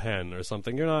with a pen or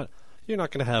something, you're not going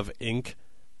to have ink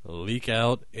leak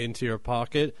out into your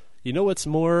pocket. You know what's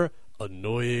more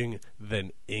annoying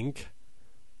than ink?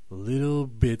 Little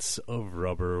bits of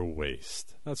rubber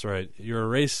waste. That's right, you're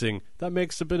erasing. That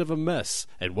makes a bit of a mess.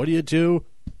 And what do?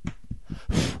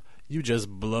 You just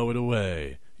blow it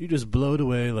away. You just blow it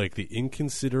away like the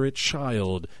inconsiderate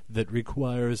child that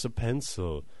requires a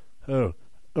pencil. Oh,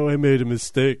 I made a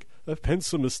mistake. A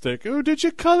pencil mistake. Oh, did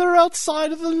you color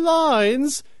outside of the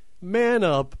lines? Man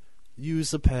up.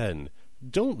 Use a pen.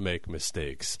 Don't make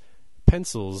mistakes.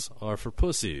 Pencils are for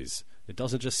pussies. It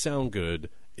doesn't just sound good.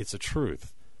 It's a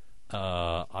truth.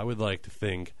 I would like to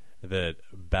think that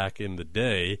back in the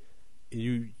day,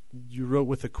 you wrote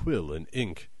with a quill and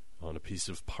ink on a piece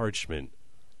of parchment,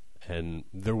 and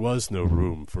there was no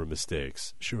room for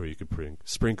mistakes. Sure, you could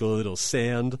sprinkle a little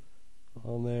sand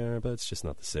on there, but it's just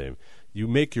not the same. You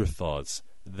make your thoughts,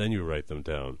 then you write them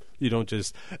down. You don't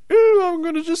just, I'm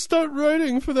going to just start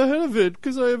writing for the hell of it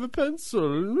because I have a pencil.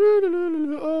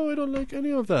 Oh, I don't like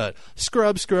any of that.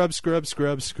 Scrub, scrub, scrub,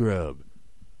 scrub, scrub.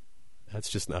 That's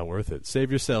just not worth it.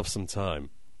 Save yourself some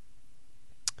time.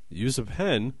 Use a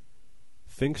pen.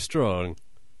 Think strong.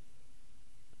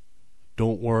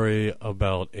 Don't worry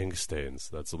about ink stains.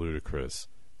 That's ludicrous.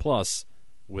 Plus,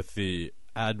 with the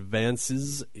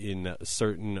advances in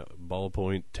certain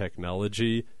ballpoint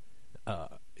technology,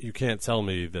 you can't tell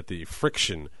me that the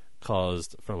friction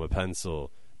caused from a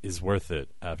pencil is worth it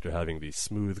after having the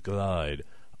smooth glide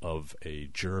of a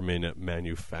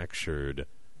German-manufactured...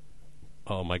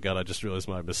 Oh my god, I just realized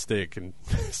my mistake in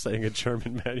saying a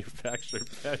German manufactured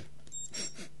pen.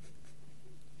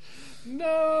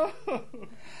 No!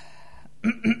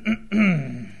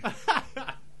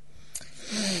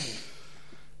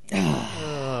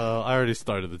 I already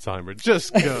started the timer.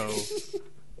 Just go.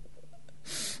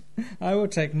 I will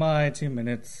take my 2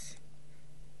 minutes.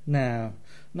 Now,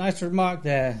 nice remark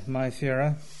there, my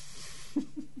Führer.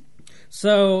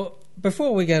 So,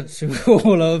 before we get to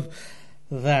all of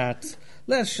that,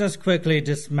 let's just quickly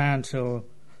dismantle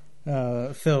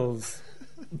Phil's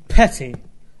petty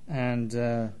and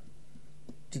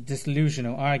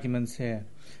disillusional arguments here.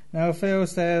 Now, Phil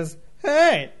says,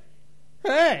 hey,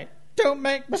 don't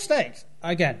make mistakes.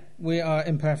 Again, we are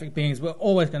imperfect beings. We're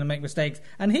always going to make mistakes.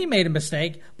 And he made a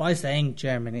mistake by saying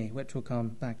Germany, which will come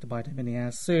back to bite him in the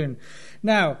ass soon.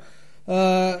 Now,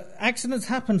 accidents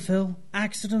happen, Phil.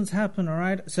 Accidents happen, all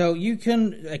right? So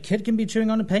a kid can be chewing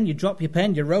on a pen, you drop your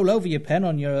pen, you roll over your pen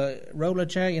on your roller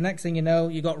chair, your next thing you know,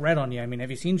 you got red on you. I mean,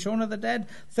 have you seen Shaun of the Dead?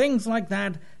 Things like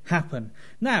that happen.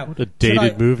 Now, what a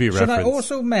dated movie reference.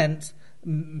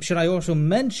 Should I also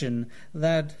mention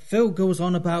that Phil goes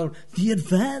on about the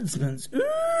advancements?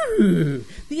 Ooh,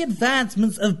 the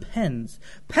advancements of pens.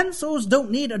 Pencils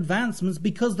don't need advancements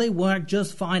because they work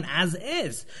just fine as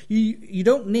is. You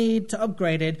don't need to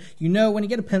upgrade it. You know when you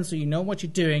get a pencil, you know what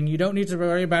you're doing. You don't need to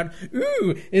worry about,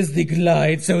 is the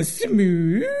glide so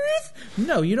smooth?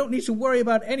 No, you don't need to worry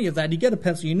about any of that. You get a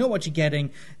pencil, you know what you're getting.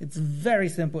 It's very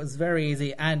simple, it's very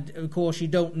easy, and of course you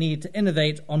don't need to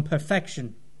innovate on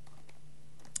perfection.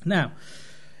 Now,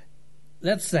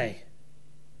 let's say,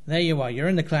 there you are, you're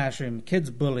in the classroom,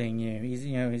 kid's bullying you,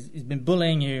 he's been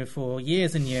bullying you for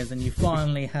years and years, and you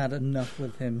finally had enough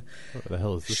with him. What the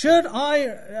hell is this? Should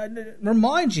I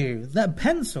remind you that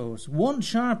pencils, once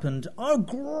sharpened, are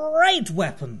great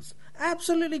weapons?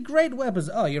 Absolutely great weapons.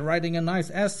 Oh, you're writing a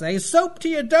nice essay. Soap to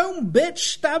your dome, bitch.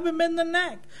 Stab him in the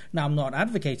neck. Now, I'm not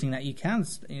advocating that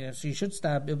you should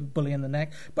stab a bully in the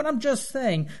neck, but I'm just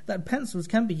saying that pencils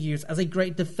can be used as a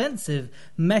great defensive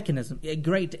mechanism, a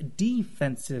great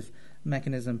defensive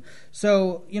mechanism.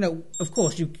 So, of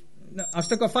course, I've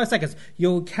still got 5 seconds.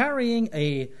 You're carrying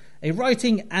a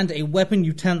writing and a weapon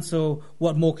utensil.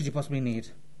 What more could you possibly need?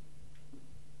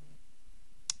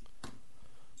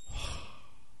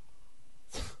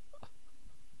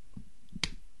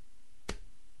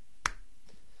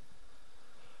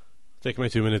 Take my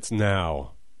 2 minutes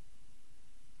now.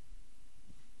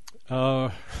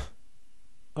 All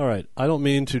right. I don't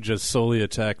mean to just solely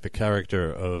attack the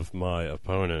character of my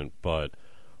opponent, but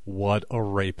what a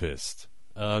rapist.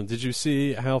 Did you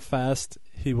see how fast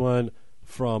he went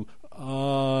from,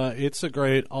 it's a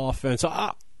great offense,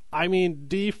 I mean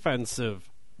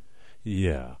defensive.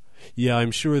 Yeah,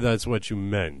 I'm sure that's what you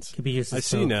meant. Could be used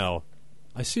as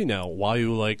I see now why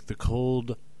you like the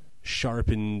cold,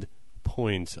 sharpened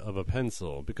point of a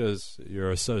pencil, because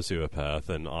you're a sociopath,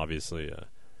 and obviously a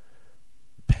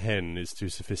pen is too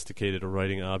sophisticated a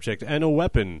writing object and a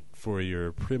weapon for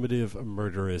your primitive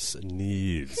murderous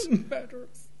needs.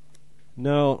 Murderous.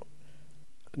 Now,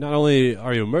 not only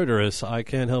are you murderous, I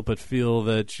can't help but feel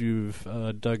that you've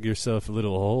dug yourself a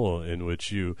little hole in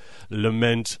which you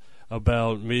lament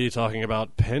about me talking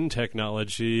about pen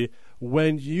technology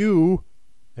when you,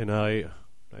 and I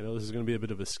know this is going to be a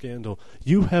bit of a scandal,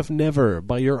 you have never,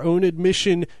 by your own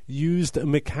admission, used a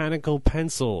mechanical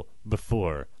pencil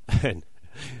before.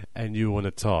 And you want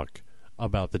to talk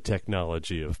about the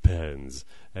technology of pens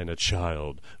and a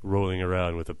child rolling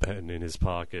around with a pen in his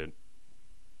pocket.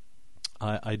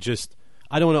 I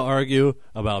don't want to argue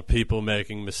about people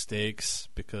making mistakes,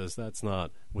 because that's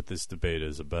not what this debate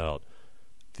is about.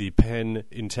 The pen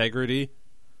integrity,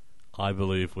 I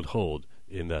believe, would hold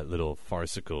in that little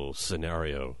farcical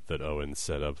scenario that Owen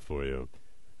set up for you.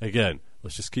 Again,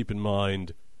 let's just keep in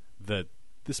mind that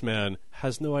this man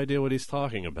has no idea what he's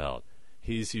talking about.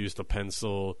 He's used a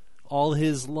pencil all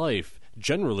his life,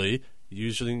 generally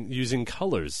usually using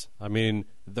colors. I mean,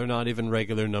 they're not even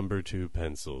regular number 2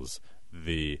 pencils.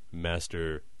 The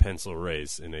master pencil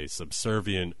race in a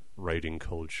subservient writing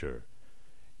culture.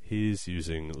 He's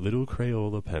using little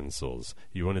Crayola pencils.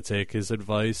 You want to take his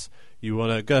advice? You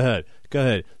want to... Go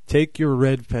ahead. Take your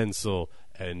red pencil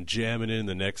and jam it in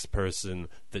the next person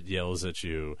that yells at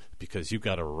you because you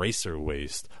got eraser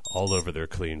waste all over their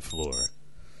clean floor.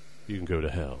 You can go to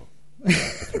hell.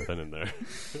 Throw that in there.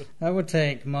 I would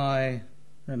take my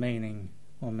remaining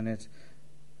 1 minute.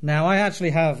 Now, I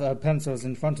actually have pencils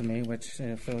in front of me, which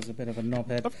feels a bit of a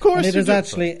knobhead. Of course, and it is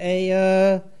actually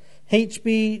a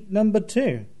HB number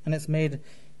 2, and it's made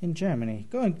in Germany.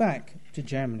 Going back to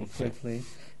Germany quickly,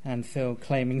 and Phil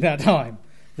claiming that I'm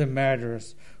the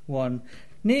murderous one.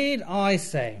 Need I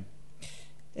say,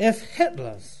 if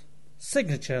Hitler's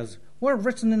signatures were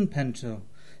written in pencil,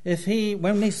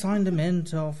 when they signed him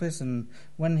into office and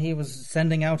when he was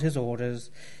sending out his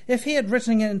orders, if he had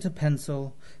written it into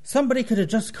pencil, somebody could have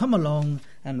just come along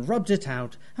and rubbed it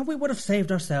out, and we would have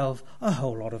saved ourselves a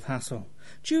whole lot of hassle.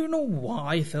 Do you know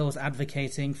why Phil's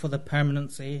advocating for the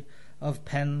permanency of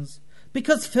pens?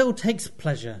 Because Phil takes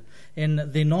pleasure in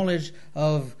the knowledge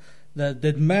of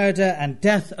the murder and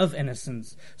death of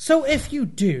innocents. So if you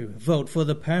do vote for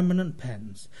the permanent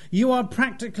pens, you are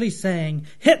practically saying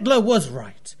Hitler was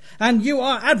right, and you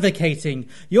are advocating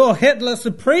your Hitler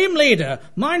supreme leader,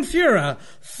 mein Führer,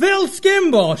 Phil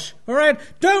Skimbosh. All right,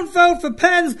 don't vote for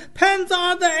pens. Pens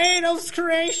are the Adolf's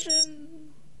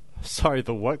creation. Sorry,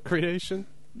 the what creation?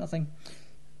 Nothing.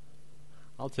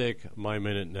 I'll take my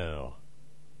minute now.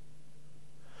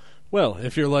 Well,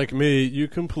 if you're like me, you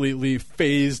completely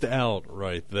phased out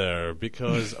right there,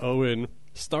 because Owen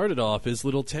started off his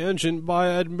little tangent by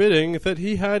admitting that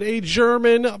he had a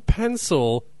German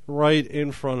pencil right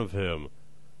in front of him.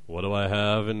 What do I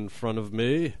have in front of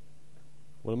me?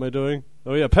 What am I doing?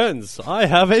 Oh yeah, pens. I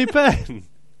have a pen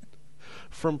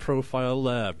from Profile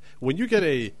Lab. When you get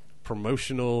a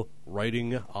promotional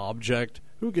writing object,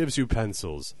 who gives you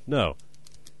pencils? No.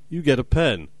 You get a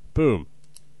pen. Boom.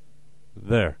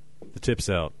 There. The tip's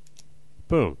out.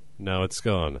 Boom. Now it's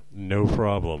gone. No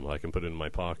problem. I can put it in my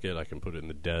pocket. I can put it in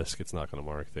the desk. It's not going to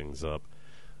mark things up.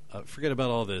 Forget about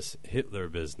all this Hitler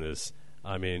business.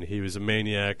 I mean, he was a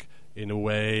maniac in a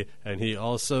way, and he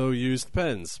also used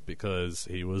pens because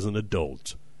he was an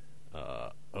adult.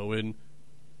 Owen,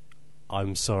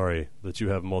 I'm sorry that you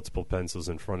have multiple pencils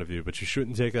in front of you, but you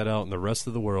shouldn't take that out in the rest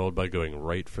of the world by going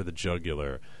right for the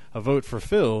jugular. A vote for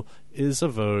Phil is a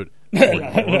vote for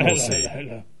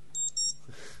normalcy.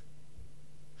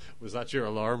 Was that your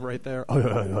alarm right there?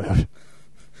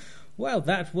 Well,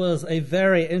 that was a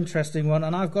very interesting one,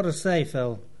 and I've got to say,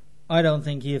 Phil, I don't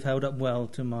think you've held up well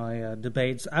to my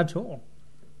debates at all.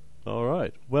 All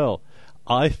right. Well,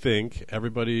 I think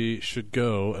everybody should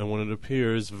go and, when it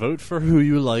appears, vote for who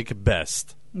you like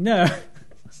best. No.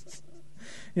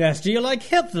 Yes, do you like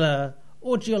Hitler,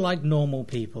 or do you like normal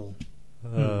people?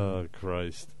 Oh,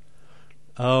 Christ.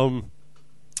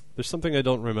 There's something I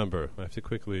don't remember. I have to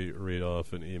quickly read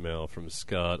off an email from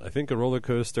Scott. I think a roller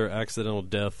coaster accidental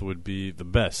death would be the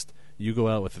best. You go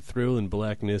out with a thrill and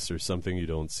blackness or something you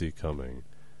don't see coming.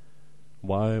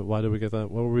 Why did we get that?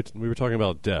 What were we were talking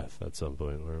about death at some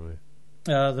point, weren't we?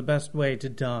 The best way to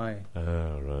die.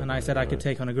 Oh, right. And I said I could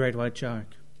take on a great white shark.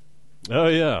 Oh,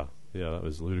 yeah. Yeah, that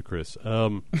was ludicrous.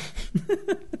 I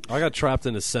got trapped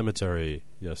in a cemetery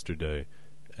yesterday,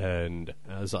 and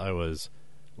as I was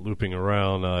looping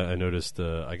around, I noticed,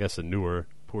 I guess, a newer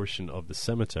portion of the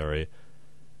cemetery,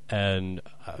 and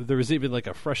there was even like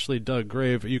a freshly dug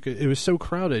grave. It was so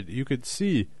crowded, you could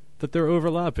see that they're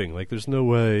overlapping. Like, there's no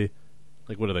way.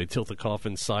 Like, what do they tilt the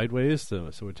coffin sideways so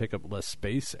it would take up less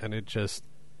space? And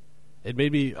it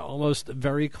made me almost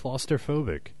very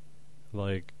claustrophobic.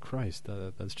 Like, Christ,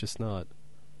 that's just not.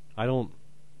 I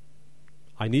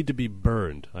need to be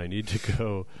burned. I need to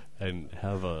go and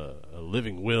have a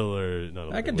living will, or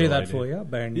not. I can do that for you. I'll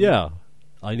burn you. Yeah,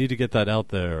 I need to get that out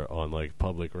there on like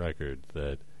public record.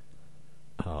 That,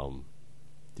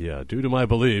 due to my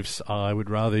beliefs, I would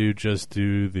rather you just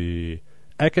do the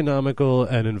economical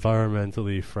and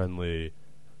environmentally friendly,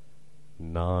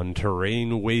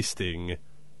 non-terrain wasting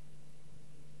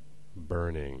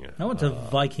burning. I want a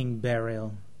Viking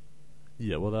burial.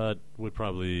 Yeah, well, that would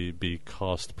probably be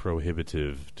cost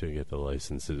prohibitive to get the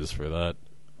licenses for that.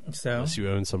 So, unless you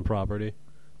own some property.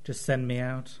 Just send me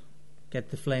out.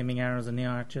 Get the flaming arrows and the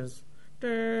archers.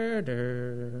 Durr,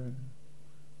 durr.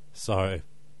 Sorry.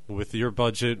 With your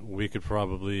budget, we could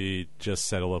probably just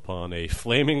settle upon a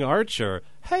flaming archer.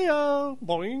 Hey-o!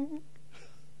 Boing!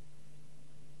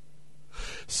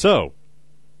 So,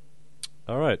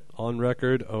 alright, on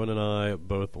record, Owen and I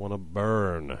both want to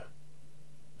burn.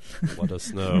 Let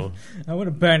us know. I want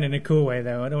to burn in a cool way,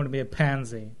 though. I don't want to be a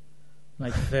pansy.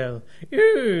 Like Phil.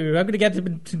 Ooh, I'm going to get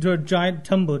into a giant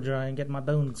tumble dry and get my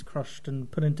bones crushed and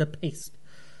put into paste.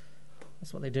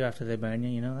 That's what they do after they burn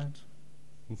you know that?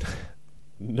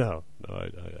 No,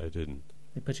 I didn't.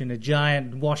 They put you in a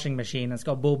giant washing machine that's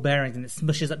got ball bearings and it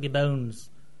smushes up your bones.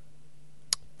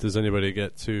 Does anybody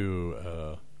get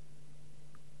to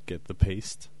get the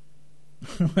paste?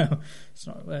 Well, it's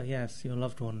not. Well, yes, your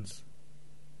loved ones.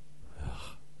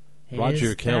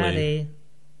 Roger Kelly. Daddy.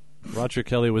 Roger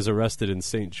Kelly was arrested in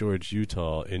St. George,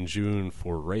 Utah in June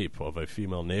for rape of a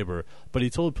female neighbor, but he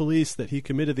told police that he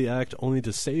committed the act only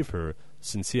to save her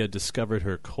since he had discovered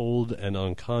her cold and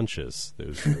unconscious.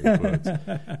 Those were the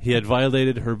quotes. He had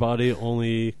violated her body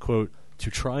only, quote,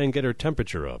 to try and get her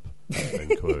temperature up,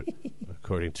 end quote,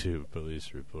 according to a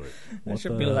police report. I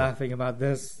should be laughing about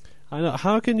this. I know.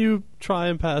 How can you try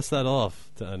and pass that off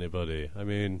to anybody? I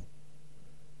mean,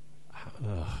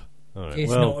 all right.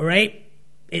 It's not rape.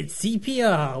 It's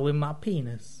CPR with my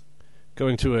penis.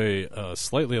 Going to a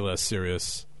slightly less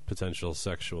serious potential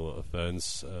sexual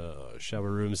offense, shower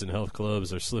rooms and health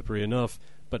clubs are slippery enough,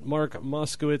 but Mark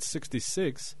Moskowitz,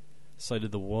 66,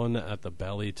 cited the one at the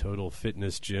Bally Total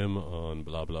Fitness Gym on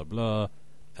blah blah blah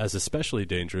as especially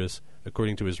dangerous.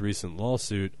 According to his recent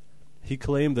lawsuit, he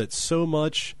claimed that so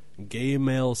much gay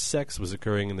male sex was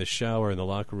occurring in the shower in the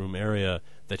locker room area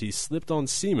that he slipped on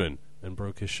semen and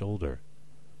broke his shoulder.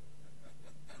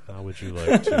 How would you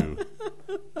like to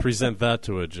present that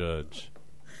to a judge?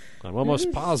 I'm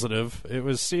almost positive it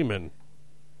was semen.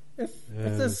 If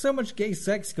there's so much gay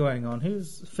sex going on,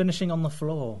 who's finishing on the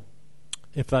floor?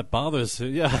 If that bothers you,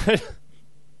 yeah.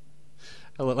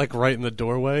 Like right in the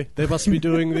doorway. They must be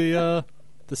doing the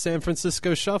San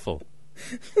Francisco Shuffle.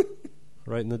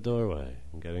 Right in the doorway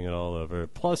and getting it all over.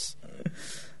 Plus,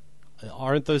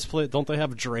 aren't those don't they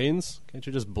have drains? Can't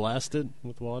you just blast it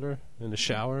with water in the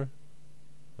shower?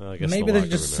 Well, I guess maybe there's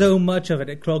just so much of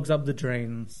it clogs up the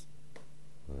drains.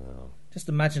 Well. Just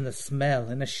imagine the smell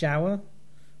in a shower.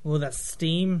 All that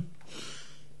steam.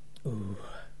 Ooh.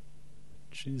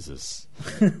 Jesus.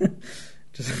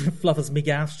 Just fluffers me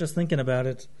gas just thinking about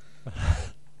it.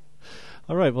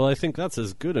 All right, well, I think that's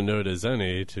as good a note as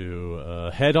any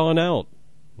to head on out.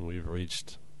 We've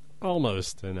reached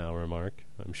almost an hour mark.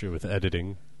 I'm sure with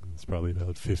editing, it's probably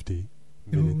about 50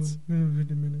 minutes. No,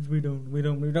 50 minutes. We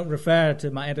don't refer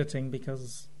to my editing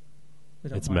because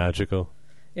it's magical.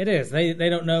 It is. They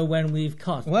don't know when we've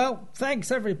cut. Well,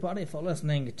 thanks everybody for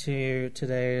listening to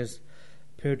today's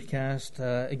podcast.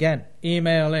 Again,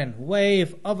 email in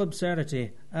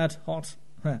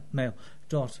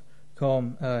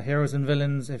waveofabsurdity@hotmail.com. Heroes and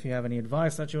villains, if you have any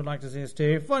advice that you would like to see us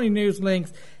do, funny news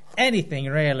links, anything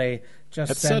really,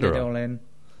 just send it all in.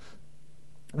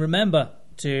 Remember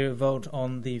to vote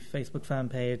on the Facebook fan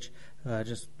page,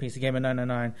 just PC Gamer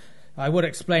 999. I would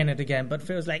explain it again, but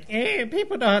Phil's like,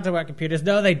 people know how to work computers.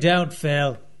 No, they don't,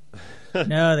 Phil.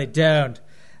 No, they don't.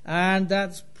 And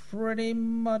that's pretty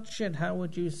much it. How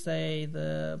would you say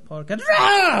the podcast?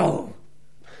 No!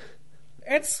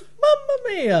 It's Mamma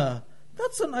Mia!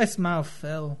 That's a nice mouth,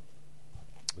 Phil.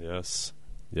 Yes.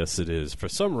 Yes, it is. For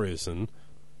some reason,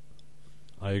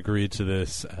 I agreed to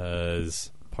this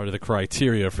as part of the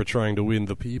criteria for trying to win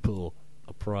the people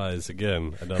a prize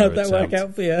again. How'd that work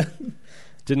out for you?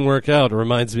 Didn't work out. It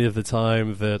reminds me of the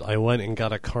time that I went and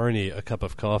got a carny a cup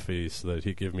of coffee so that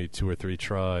he'd give me 2 or 3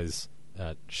 tries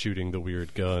at shooting the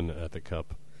weird gun at the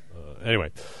cup.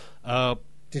 Anyway.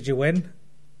 Did you win?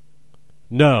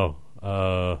 No.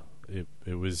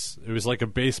 It was like a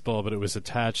baseball, but it was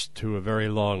attached to a very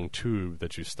long tube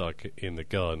that you stuck in the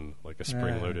gun, like a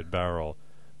spring-loaded barrel.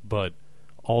 But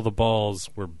all the balls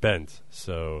were bent,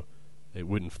 so it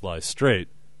wouldn't fly straight.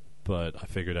 But I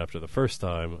figured after the first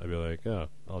time, I'd be like, oh,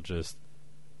 I'll just,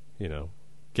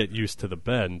 get used to the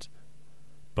bend.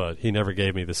 But he never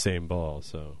gave me the same ball,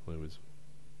 so it was...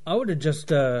 I would have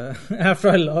just, after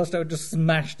I lost, I would just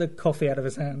smash the coffee out of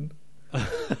his hand.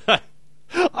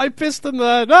 I pissed him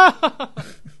that.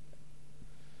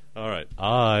 All right,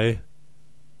 I'm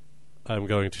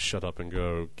going to shut up and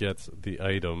go get the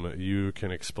item. You can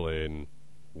explain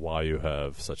why you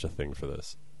have such a thing for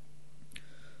this.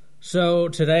 So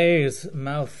today's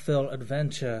mouthful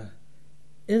adventure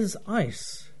is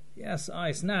ice. Yes,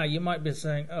 ice. Now, you might be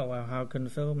saying, oh, well, how can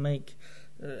Phil make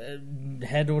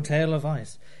head or tail of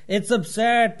ice? It's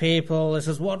absurd, people. This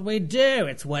is what we do.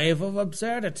 It's Wave of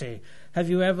Absurdity.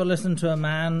 Have you ever listened to a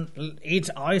man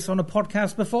eat ice on a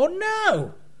podcast before?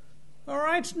 No! All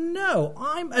right? No.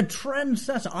 I'm a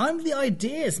trendsetter. I'm the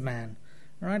ideas man.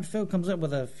 All right, Phil comes up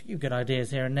with a few good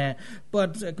ideas here and there,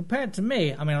 but compared to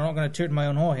me, I mean, I'm not going to toot my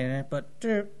own horn here, but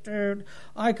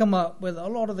I come up with a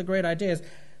lot of the great ideas.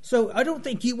 So I don't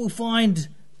think you will find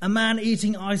a man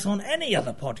eating ice on any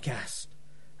other podcast,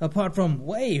 apart from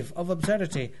Wave of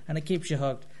Absurdity, and it keeps you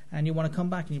hooked, and you want to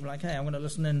come back and you're like, hey, I'm going to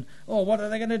listen in. Oh, what are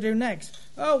they going to do next?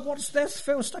 Oh, what's this?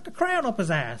 Phil stuck a crown up his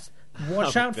ass.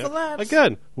 Watch out for that.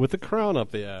 Again, with the crown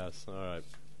up the ass. All right.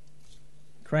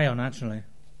 Crayon, actually.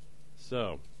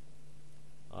 So,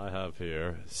 I have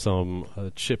here some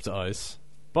chipped ice,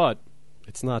 but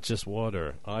it's not just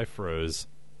water. I froze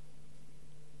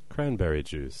cranberry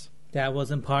juice. That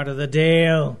wasn't part of the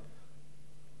deal.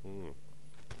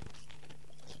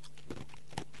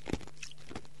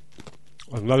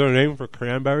 Another name for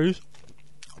cranberries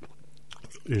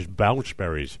is bounce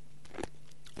berries,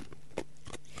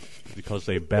 because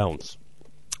they bounce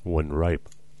when ripe.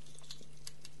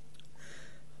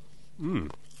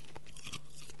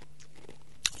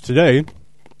 Today,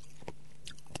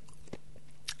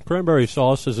 cranberry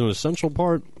sauce is an essential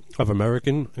part of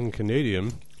American and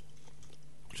Canadian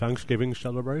Thanksgiving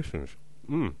celebrations.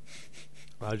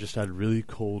 I just had really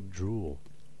cold drool.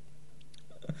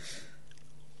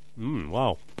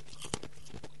 Wow.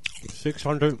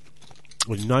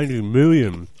 690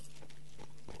 million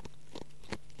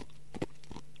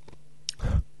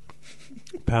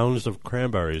pounds of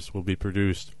cranberries will be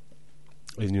produced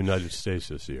in the United States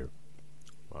this year.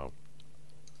 Wow.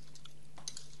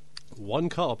 1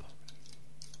 cup.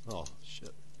 Oh,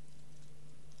 shit.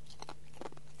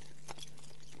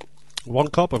 1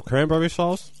 cup of cranberry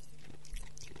sauce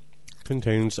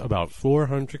contains about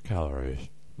 400 calories.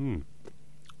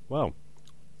 Wow.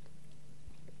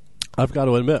 I've got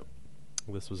to admit,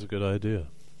 this was a good idea.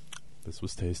 This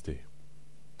was tasty.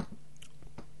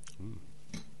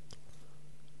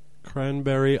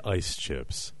 Cranberry ice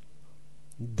chips.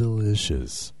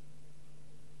 Delicious.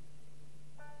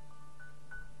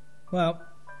 Well,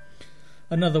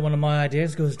 another one of my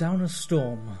ideas goes down a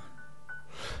storm.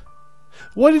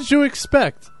 What did you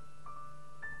expect?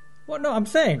 What? No, I'm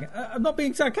saying, I'm not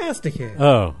being sarcastic here.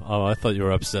 Oh, I thought you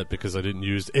were upset because I didn't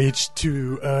use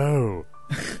H2O.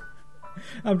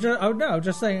 I'm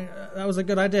just saying that was a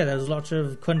good idea. There was lots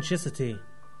of crunchicity.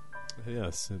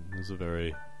 Yes, it was a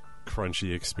very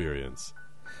crunchy experience.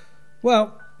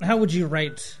 Well, how would you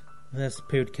rate this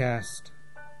podcast?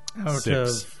 Out 6.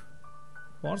 of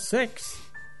what? 6?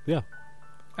 Yeah.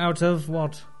 Out of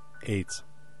what? 8.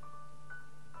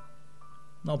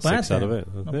 Not bad. 6 out of 8.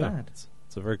 Not bad.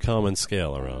 It's a very common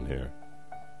scale around here.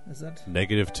 Is that?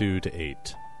 -2 to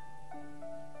 8.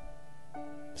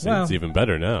 See, Well, it's even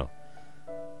better now.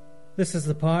 This is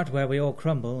the part where we all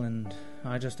crumble and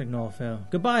I just ignore Phil.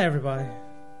 Goodbye, everybody.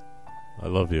 I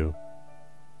love you.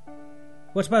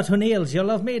 What about O'Neill's? You'll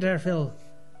love me, dear Phil.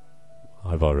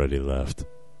 I've already left.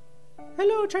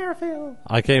 Hello, dear Phil.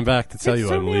 I came back to tell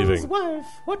you I'm O'Neill's leaving. wife.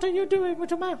 What are you doing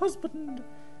to my husband?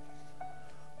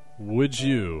 Would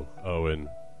you, Owen,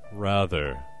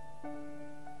 rather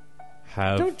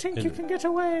have... Don't think you can get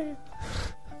away.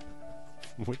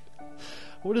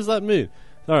 What does that mean?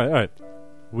 All right.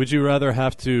 Would you rather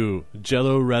have to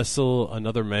jello wrestle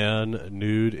another man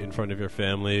nude in front of your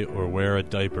family, or wear a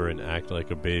diaper and act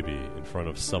like a baby in front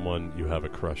of someone you have a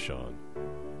crush on?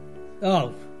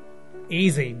 Oh,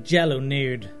 easy. Jello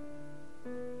nude.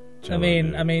 Jello I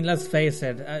nude. mean, let's face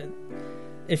it.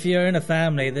 If you're in a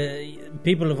family, the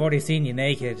people have already seen you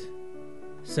naked,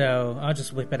 so I'll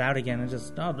just whip it out again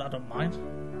and I don't mind.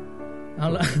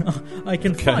 I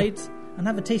can fight and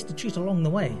have a tasty treat along the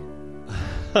way.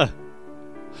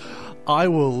 I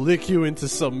will lick you into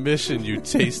submission, you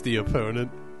tasty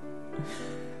opponent.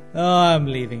 Oh, I'm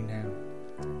leaving now.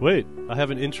 Wait, I have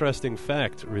an interesting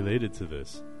fact related to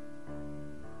this.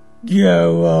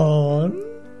 Go on.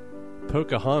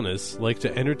 Pocahontas liked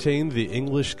to entertain the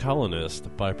English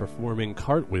colonist by performing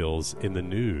cartwheels in the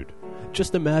nude.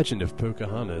 Just imagine if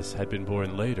Pocahontas had been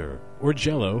born later, or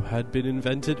Jell-O had been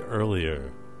invented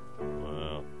earlier.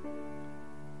 Wow.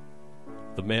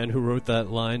 The man who wrote that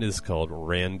line is called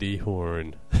Randy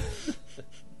Horn.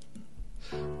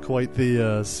 Quite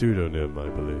the pseudonym, I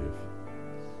believe.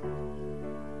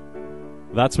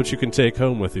 That's what you can take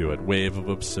home with you at Wave of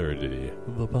Absurdity,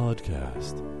 the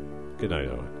podcast. Good night,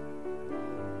 Owen.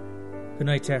 Good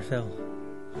night, dear Phil.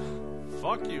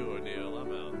 Fuck you, O'Neill.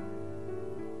 I'm out.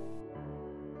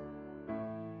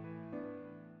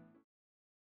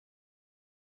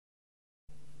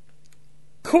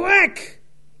 Quick!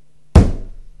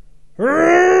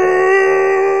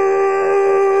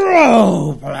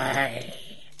 Roleplay.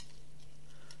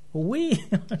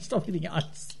 Stop eating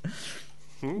ice.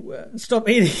 Stop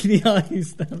eating the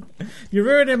ice. You're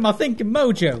ruining my thinking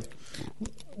mojo.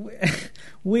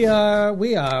 We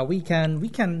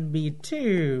can be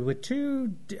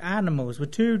two animals,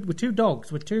 with two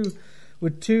dogs.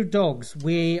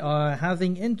 We are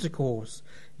having intercourse.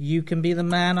 You can be the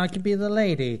man, I can be the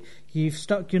lady. You've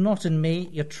stuck your knot in me,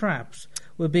 you're trapped.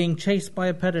 We're being chased by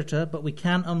a predator, but we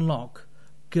can unlock.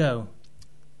 Go.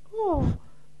 Oh,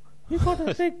 you got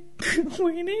a big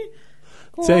weenie?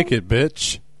 Take it,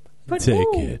 bitch.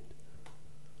 Take it.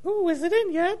 Oh, is it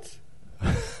in yet?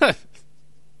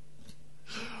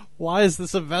 Why is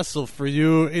this a vessel for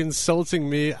you insulting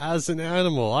me as an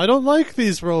animal? I don't like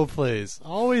these role plays.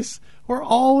 We're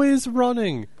always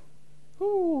running.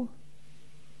 Ooh.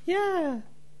 Yeah.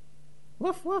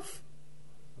 Woof woof.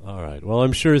 All right. Well,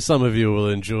 I'm sure some of you will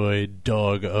enjoy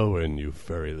Dog Owen, you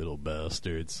furry little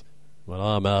bastards. But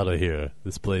I'm out of here.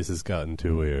 This place has gotten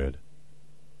too weird.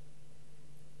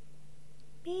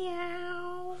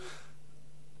 Meow.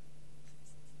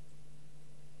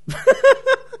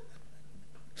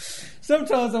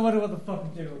 Sometimes I wonder what the fuck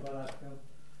I'm doing about that film.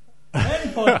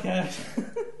 End podcast.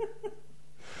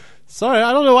 Sorry,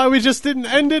 I don't know why we just didn't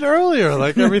end it earlier.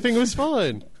 Like, everything was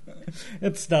fine.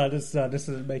 It's done. This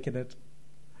isn't making it.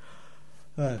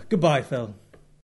 Goodbye, Phil.